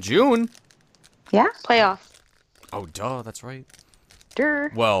June. In June? Yeah. Playoffs. Oh, duh, that's right.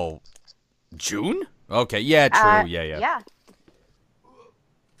 Durr. Well, June? Okay, yeah, true. Yeah. Yeah.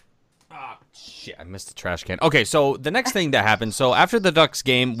 Shit, I missed the trash can. Okay, so the next thing that happened, so after the Ducks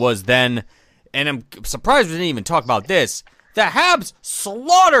game was then, and I'm surprised we didn't even talk about this, the Habs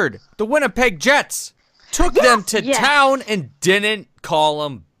slaughtered the Winnipeg Jets. Took them to Yes. town and didn't call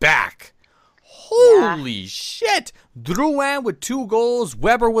them back. Holy shit. Drouin with 2 goals,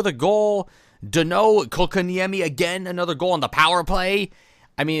 Weber with a goal, Deneau, Kokoniemi again, another goal on the power play.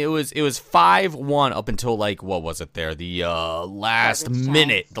 I mean, it was 5-1 up until, like, what was it there? The last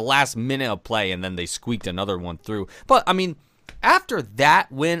minute of play, and then they squeaked another one through. But, I mean, after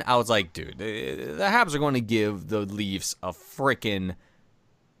that win, I was like, dude, the Habs are going to give the Leafs a freaking...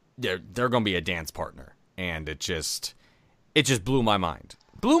 They're going to be a dance partner. And it just blew my mind.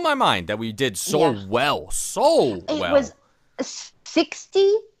 Blew my mind that we did so well. It was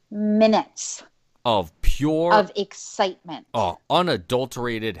 60 minutes of pure... of excitement.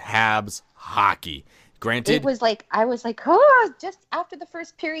 unadulterated Habs hockey. Granted, It was like, I was like, oh, just after the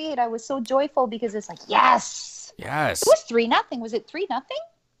first period, I was so joyful because it's like, yes. yes. It was 3-0. Was it 3-0?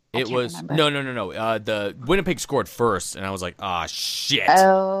 It was remember. no. The Winnipeg scored first, and I was like, ah, shit.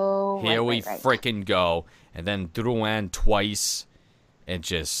 Oh, Here we right. freaking go. And then Drouin twice, and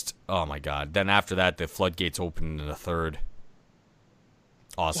just, oh my god. Then after that, the floodgates opened in the third.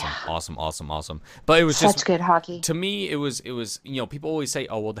 Awesome, awesome. But it was Such just good hockey. to me. It was people always say,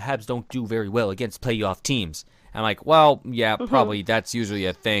 oh well, the Habs don't do very well against playoff teams. I'm like, well, yeah, probably that's usually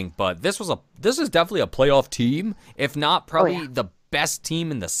a thing, but this is definitely a playoff team, if not probably the best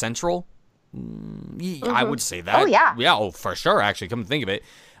team in the Central. I would say that. Oh, yeah. Yeah, for sure. Actually, come to think of it,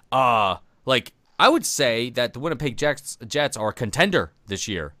 like I would say that the Winnipeg Jets are a contender this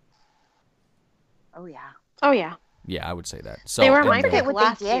year. Oh, yeah. Oh yeah. Yeah, I would say that. So They were and my then- forget pick what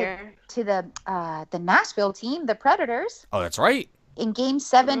last they did year. to the Nashville team, the Predators, Oh, that's right. in Game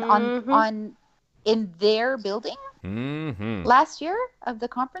 7 on in their building Mm-hmm. last year of the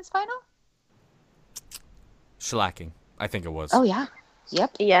conference final. Shellacking, I think it was. Oh yeah,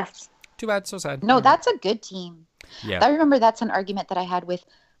 yep. Yes. Too bad. So sad. No, that's a good team. Yeah. I remember that's an argument that I had with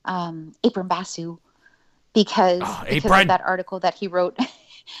Abram Basu because of Abram. that article that he wrote.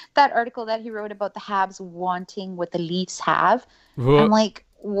 That article that he wrote about the Habs wanting what the Leafs have. I'm like,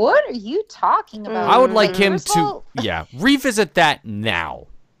 what are you talking about? I would like him first of to, all, revisit that now.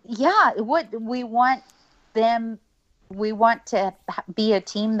 yeah, what we want them. We want to be a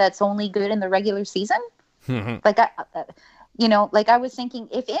team that's only good in the regular season. Like I was thinking,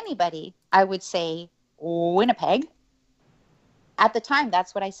 if anybody, I would say Winnipeg. At the time,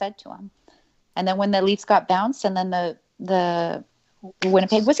 that's what I said to him. And then when the Leafs got bounced, and then the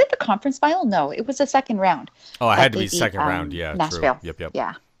Winnipeg, was it the conference final? No, it was the second round. Oh, it had to be second round. Yeah, Nashville. True. Yep.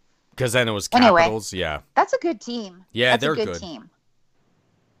 Yeah. Because then it was Capitals. Anyway, yeah. That's a good team. Yeah, that's they're a good good. team.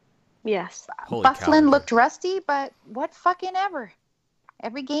 Yes. Holy cow, Bufflin looked rusty, but what fucking ever.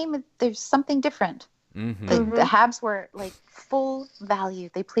 Every game, there's something different. Mm-hmm. The Habs were like full value.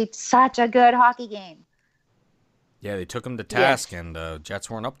 They played such a good hockey game. Yeah, they took them to task, and Jets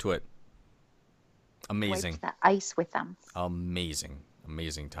weren't up to it. Wiped Amazing. the ice with them.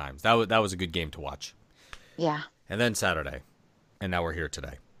 Amazing times. That was a good game to watch. Yeah. And then Saturday, and now we're here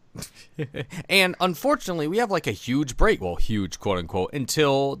today. And unfortunately, we have like a huge break. Well, huge, quote unquote,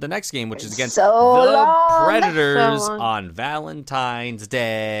 until the next game, which is against the long. Predators So long. on Valentine's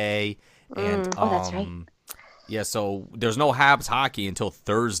Day. And that's right. yeah, so there's no Habs hockey until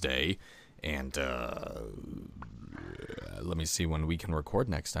Thursday, and let me see when we can record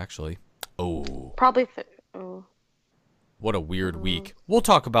next. Actually, Probably. what a weird week. We'll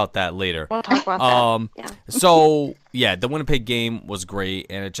talk about that later. We'll talk about that. Yeah. So, yeah, the Winnipeg game was great,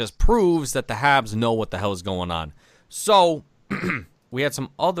 and it just proves that the Habs know what the hell is going on. So, we had some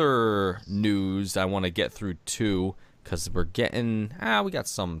other news I want to get through, too, because we're getting... we got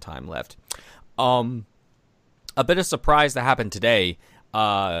some time left. A bit of surprise that happened today.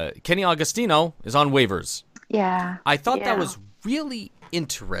 Kenny Agostino is on waivers. Yeah. I thought that Yeah. was really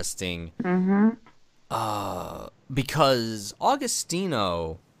interesting. Mm-hmm. Because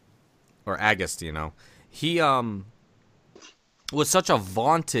Agostino, he was such a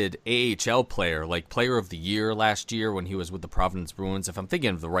vaunted AHL player, like player of the year last year when he was with the Providence Bruins, if I'm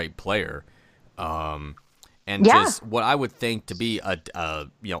thinking of the right player. And just what I would think to be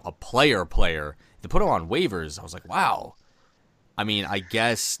a player, to put him on waivers, I was like, wow. I mean, I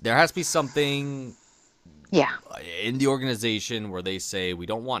guess there has to be something in the organization where they say, we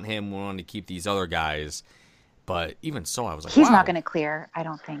don't want him, we want to keep these other guys. But even so, I was like, He's wow. not going to clear, I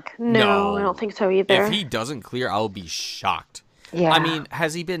don't think. No, I don't think so either. If he doesn't clear, I'll be shocked. Yeah. I mean,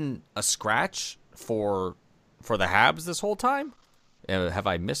 has he been a scratch for the Habs this whole time? Have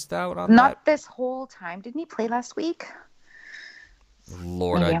I missed out on that? Not this whole time. Didn't he play last week?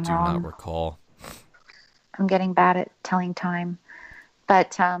 Lord, Maybe I I'm do wrong. not recall. I'm getting bad at telling time.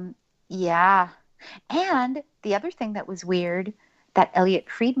 But, yeah. And the other thing that was weird that Elliot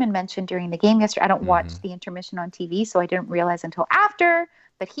Friedman mentioned during the game yesterday, I don't watch the intermission on TV, so I didn't realize until after,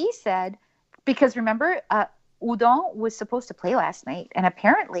 but he said, because remember, Udon was supposed to play last night, and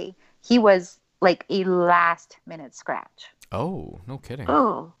apparently he was like a last-minute scratch. Oh, no kidding.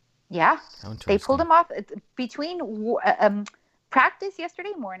 Oh. Yeah. How They pulled interesting. him off between practice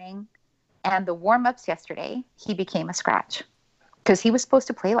yesterday morning and the warm-ups yesterday. He became a scratch because he was supposed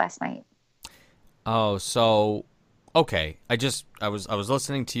to play last night. Oh, so okay. I was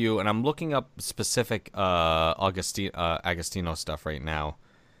listening to you, and I'm looking up specific Agostino stuff right now.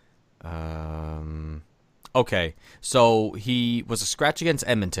 Okay, so he was a scratch against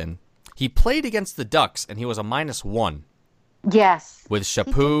Edmonton. He played against the Ducks, and he was a -1 Yes. with He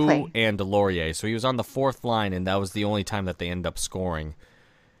did Chaput play. and Delorier. So he was on the fourth line, and that was the only time that they ended up scoring.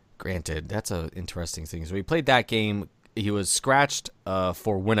 Granted, that's an interesting thing. So he played that game. He was scratched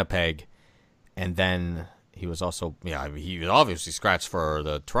for Winnipeg, and then he was also, he was obviously scratched for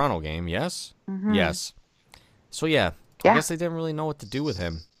the Toronto game, yes? Mm-hmm. Yes. So, I guess they didn't really know what to do with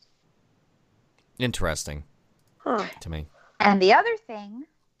him. Interesting to me. And the other thing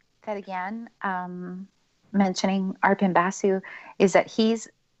that, again, mentioning Arpin Basu, is that he's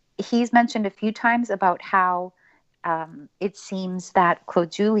mentioned a few times about how it seems that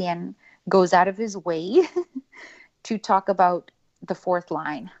Claude Julien goes out of his way to talk about the fourth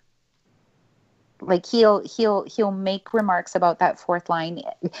line. Like he'll make remarks about that fourth line,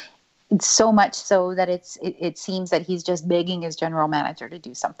 so much so that it seems that he's just begging his general manager to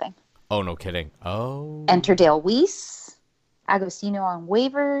do something. Oh, no kidding. Oh. Enter Dale Weiss, Agostino on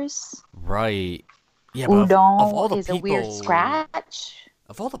waivers. Right. Yeah, but Udon of all the is people, a weird scratch.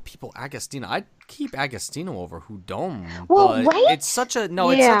 Of all the people, Agostino, I'd keep Agostino over Hudon. Well, but right? it's such a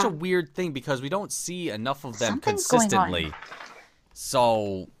it's such a weird thing because we don't see enough of them Something's going on. consistently.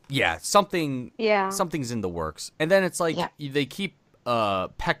 So something's in the works. And then it's like they keep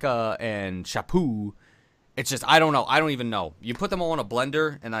Pekka and Chaput. It's just I don't know. I don't even know. You put them all in a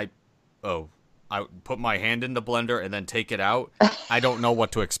blender, and I put my hand in the blender and then take it out. I don't know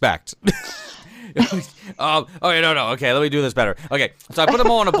what to expect. Okay, no. Okay, let me do this better. Okay, so I put them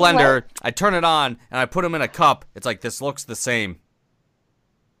all in a blender. I turn it on, and I put them in a cup. It's like, this looks the same.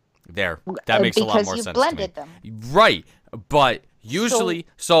 There. That makes a lot more sense to me. Because you blended them. Right, but usually,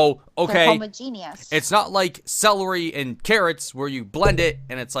 so They're okay, homogeneous. it's not like celery and carrots where you blend it,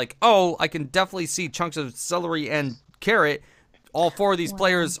 and it's like, oh, I can definitely see chunks of celery and carrot. All four of these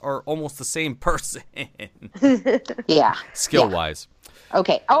players are almost the same person. Yeah. Skill-wise.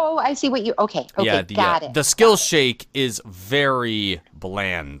 Okay. Oh, I see what you. Okay. Okay. Yeah, got it. The skill shake is very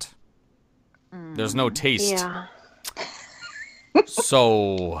bland. There's no taste. Yeah.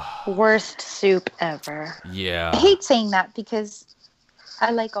 So, Worst soup ever. yeah. I hate saying that because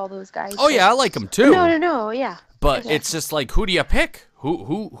I like all those guys. Oh yeah, I like them too. No. Yeah. But it's just like, who do you pick?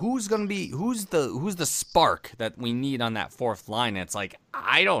 Who's gonna be? Who's the spark that we need on that fourth line? And it's like,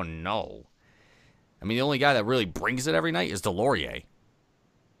 I don't know. I mean, the only guy that really brings it every night is Delorier.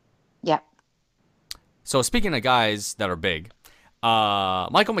 Yeah. So speaking of guys that are big,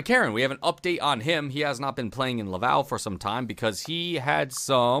 Michael McCarron, we have an update on him. He has not been playing in Laval for some time because he had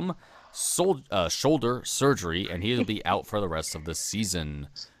some shoulder surgery, and he'll be out for the rest of the season,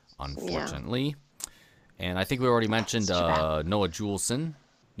 unfortunately. And I think we already mentioned Noah Juleson.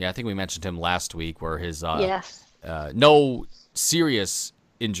 Yeah, I think we mentioned him last week, where his Yes. no serious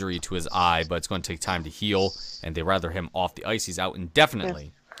injury to his eye, but it's going to take time to heal, and they rather him off the ice. He's out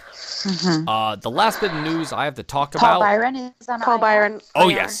indefinitely. The last bit of news I have to talk Paul about. Byron is on Paul IR. Byron. Oh,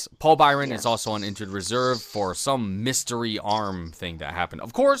 IR. yes. Paul Byron is also on injured reserve for some mystery arm thing that happened.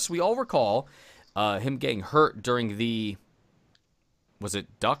 Of course, we all recall him getting hurt during the... Was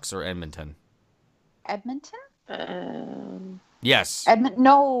it Ducks or Edmonton? Edmonton? Yes.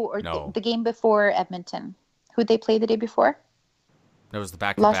 No. No. The game before Edmonton. Who'd they play the day before? It was the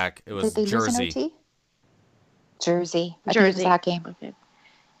back-to-back. It was Did they lose in Jersey. OT? Jersey. I think it was Jersey. that game. Okay.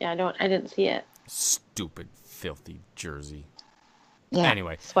 Yeah, I didn't see it. Stupid, filthy Jersey. Yeah.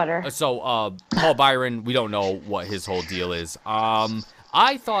 Anyway. Sweater. So, Paul Byron, we don't know what his whole deal is.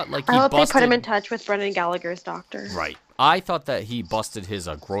 I thought like he I hope busted... they put him in touch with Brendan Gallagher's doctor. Right. I thought that he busted his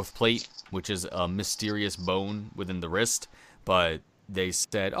growth plate, which is a mysterious bone within the wrist, but they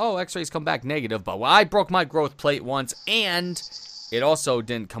said, oh, x-rays come back negative, but I broke my growth plate once, and it also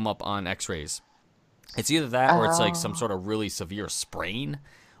didn't come up on x-rays. It's either that or it's like some sort of really severe sprain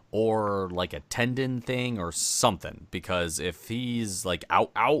or like a tendon thing or something, because if he's like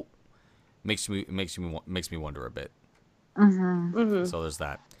out, makes me wonder a bit. So there's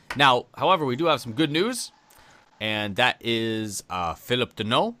that. Now, however, we do have some good news, and that is Philip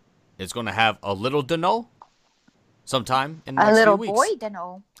Deneau is going to have a little Deneau sometime in the next few weeks. A little boy,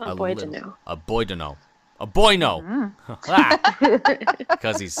 Deneau. A boy to know. A boy Deneau. A boy no.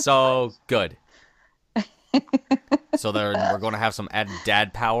 Because he's so good. So we're going to have some added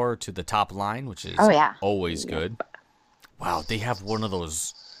dad power to the top line, which is always good. Wow, they have one of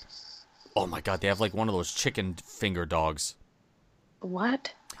those... Oh my god, they have like one of those chicken finger dogs.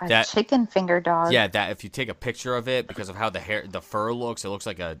 What? A chicken finger dog. Yeah, that if you take a picture of it, because of how the fur looks, it looks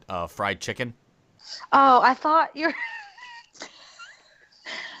like a fried chicken. Oh, I thought you're.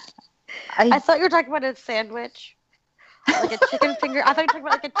 I thought you were talking about a sandwich, like a chicken finger. I thought you were talking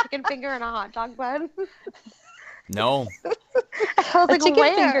about like a chicken finger and a hot dog bun. No, I was like, chicken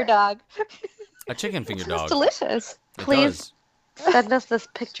where? finger dog. a chicken finger dog. It's delicious. It Please. does. Send us this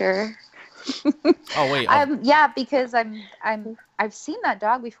picture. Oh wait. Yeah, because I've seen that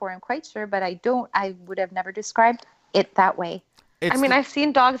dog before. I'm quite sure, but I would have never described it that way. It's I mean, I've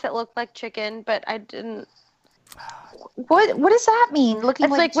seen dogs that look like chicken, but I didn't. What does that mean? Looking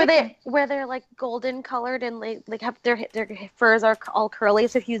It's like like chicken? where they're like golden colored and like have their furs are all curly.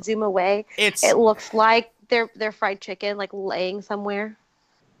 So if you zoom away, It's it looks like they're fried chicken, like laying somewhere.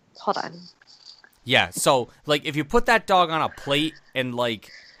 Hold on. yeah. So like, if you put that dog on a plate and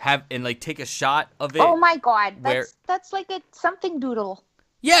like take a shot of it. Oh my god, where- that's like a something doodle.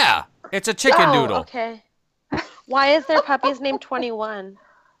 Yeah, it's a chicken Oh, noodle. okay. Why is their puppy's name 21?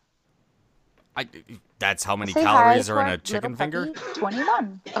 That's how many Say calories hi are in to a our chicken little finger. puppy,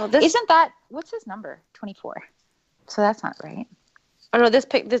 21. Oh, this Isn't that what's his number? 24. So that's not right. Oh no, this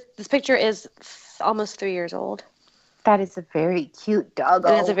picture is almost 3 years old. That is a very cute dog.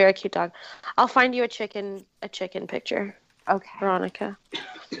 It is a very cute dog. I'll find you a chicken picture, Okay. Veronica.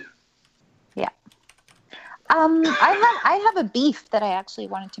 Yeah. I have a beef that I actually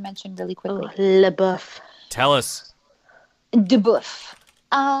wanted to mention really Oh, quickly. Le Boeuf. Tell us. De boeuf.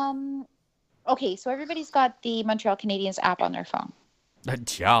 Okay, so everybody's got the Montreal Canadiens app on their phone,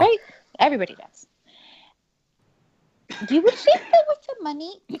 Yeah. right? Everybody does. You would think that with the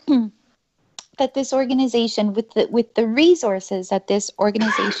money that this organization, with the resources that this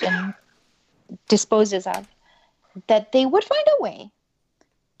organization disposes of, that they would find a way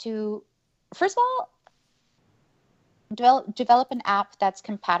to, first of all, develop an app that's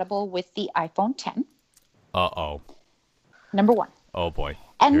compatible with the iPhone 10. Uh-oh. Number one. Oh, boy.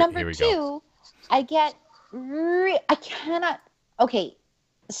 And Here number we two, go. I cannot. Okay,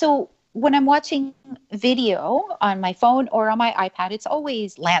 so when I'm watching video on my phone or on my iPad, it's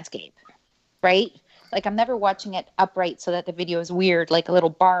always landscape, right? Like I'm never watching it upright so that the video is weird, like a little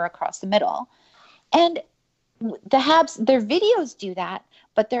bar across the middle. And the Habs, their videos do that,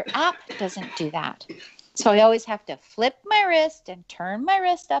 but their app doesn't do that. So I always have to flip my wrist and turn my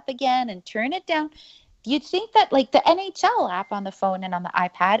wrist up again and turn it down. You'd think that like the NHL app on the phone and on the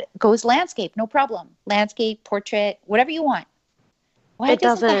iPad goes landscape, no problem. Landscape, portrait, whatever you want. Why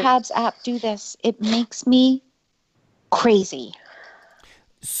doesn't the Habs app do this? It makes me crazy.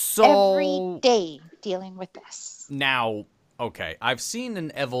 So Every day dealing with this. now, okay, I've seen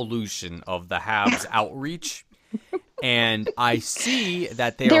an evolution of the Habs outreach, and I see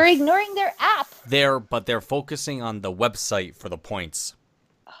that They're ignoring their app. but they're focusing on the website for the points.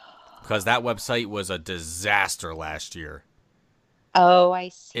 Because that website was a disaster last year. Oh, I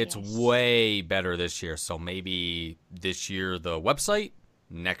see. It's way better this year. So maybe this year the website,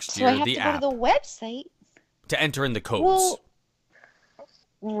 next So I year have the to app. go to the website. To enter in the codes. Well,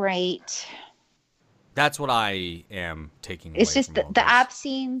 right. That's what I am taking It's away just from the all this. app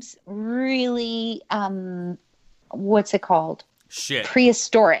seems really what's it called? Shit.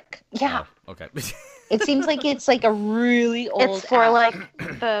 Prehistoric. Yeah. Oh, okay. It seems like it's like a really old It's for app. like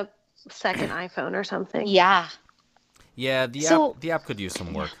the second iPhone or something. Yeah. Yeah, So- the app could use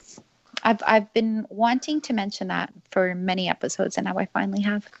some work. I've been wanting to mention that for many episodes, and now I finally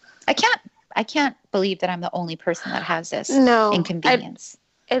have. I can't believe that I'm the only person that has this No, inconvenience.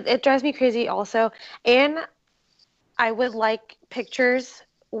 It drives me crazy also. And I would like pictures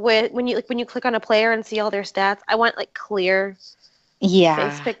with when you click on a player and see all their stats. I want like clear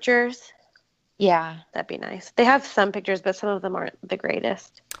face pictures. Yeah. That'd be nice. They have some pictures, but some of them aren't the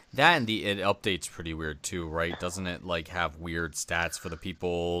greatest. That and it updates pretty weird too, right? Doesn't it like have weird stats for the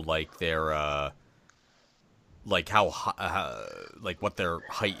people, like their like like what their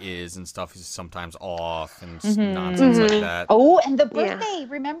height is and stuff is sometimes off and nonsense like that. Oh, and the Yeah. birthday.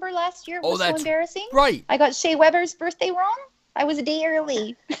 Remember last year? It Oh, was so that's embarrassing. Right. I got Shea Weber's birthday wrong. I was a day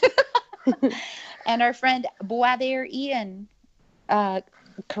early. And our friend Boader Ian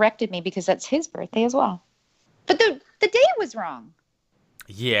corrected me because that's his birthday as well. But the day was wrong.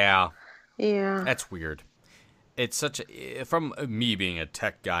 Yeah. Yeah. That's weird. It's from me being a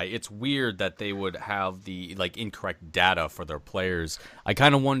tech guy, it's weird that they would have the like incorrect data for their players. I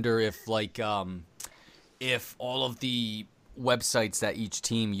kind of wonder if if all of the websites that each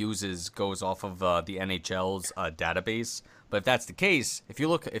team uses goes off of the NHL's database. But if that's the case, if you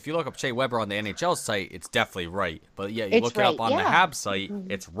look up Shea Weber on the NHL site, it's definitely right. But yeah, you It's look it up right, on the yeah. Habs site,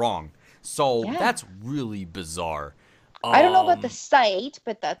 it's wrong. So Yeah. that's really bizarre. I don't know about the site,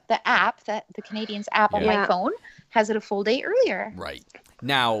 but the app, the Canadians app on my Yeah. phone, has it a full day earlier. Right.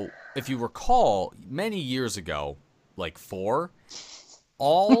 Now, if you recall, many years ago, like 4,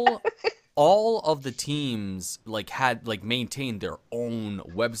 all of the teams had maintained their own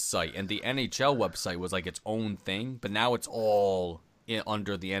website, and the NHL website was like its own thing, but now it's all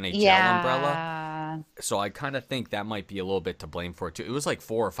under the NHL umbrella. So I kind of think that might be a little bit to blame for it too. It was like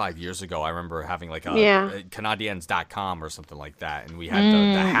 4 or 5 years ago. I remember having like a Canadiens.com or something like that, and we had the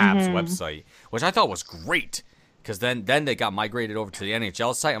Habs website, which I thought was great. Because then they got migrated over to the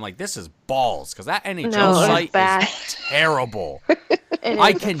NHL site. I'm like, this is balls. Because that NHL site is terrible.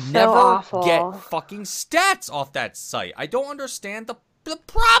 I can never awful. get fucking stats off that site. I don't understand the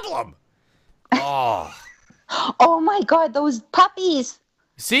problem. Oh. Oh my God, those puppies!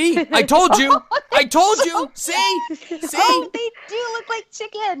 See? I told you. I told you. See? Oh, they do look like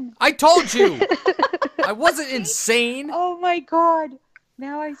chicken. I told you. I wasn't insane. Oh my God!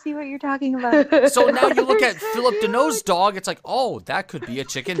 Now I see what you're talking about. So now you look at Philip Deneau's dog. It's like, oh, that could be a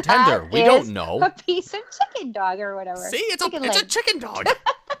chicken tender. We don't know. A piece of chicken dog or whatever. See, it's a chicken dog.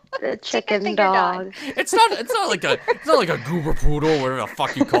 The chicken finger dog. It's not like a goober poodle, whatever the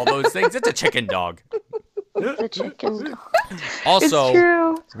fuck you call those things. It's a chicken dog. The chicken dog. Also, It's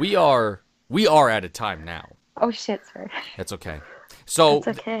true. we are out of time now. Oh shit, sorry. That's okay. So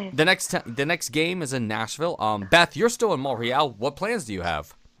That's okay. the next game is in Nashville. Beth, you're still in Montreal. What plans do you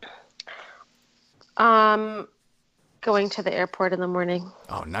have? Going to the airport in the morning.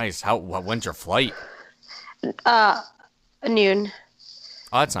 Oh, nice. When's your flight? Noon.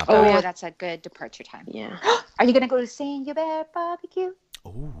 Oh, that's not Oh, bad. that's a good departure time. Yeah. Are you gonna go to Saint Hubert barbecue?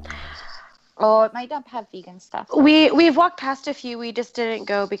 Ooh. Oh, it might not have vegan stuff. We've walked past a few. We just didn't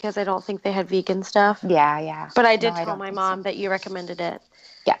go because I don't think they had vegan stuff. Yeah. But I did No, I tell don't my think mom so. that you recommended it.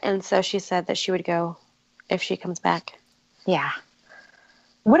 Yeah. And so she said that she would go if she comes back. Yeah.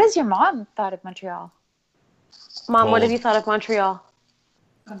 What has your mom thought of Montreal? Mom, what have Cold. you thought of Montreal?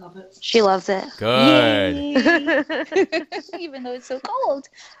 I love it. She loves it. Good. Yay. Even though it's so cold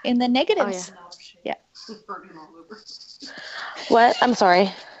in the negatives. Oh, Yeah. It's burning all over. What? I'm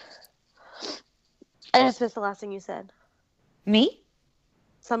sorry. I just missed the last thing you said. Me?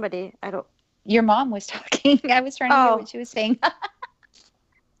 Somebody. I don't. Your mom was talking. I was trying to hear Oh. what she was saying.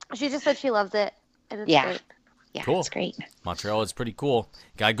 She just said she loves it. And it's Yeah. great. Yeah, Cool. it's great. Montreal is pretty cool.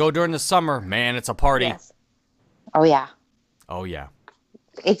 Gotta go during the summer. Man, it's a party. Yes. Oh, yeah. Oh, yeah.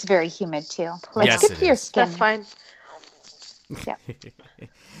 It's very humid, too. Yes, It's good it for your is. skin. That's fine.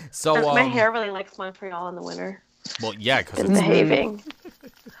 So, My hair really likes Montreal in the winter. well, yeah, because It's it's. behaving.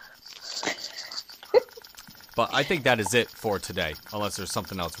 But I think that is it for today, unless there's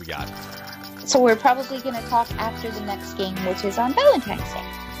something else we got. So we're probably going to talk after the next game, which is on Valentine's Day.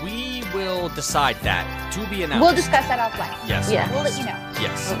 We will decide that to be announced. We'll discuss that offline. Yes. Yeah. We'll let you know.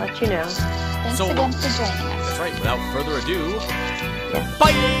 Yes. I'll let you know. Thanks So- again for joining us. That's right. Without further ado, bye.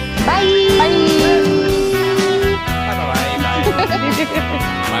 Bye. Bye. Bye. Bye. Bye.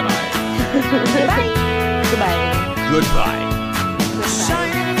 Goodbye. Goodbye. Goodbye.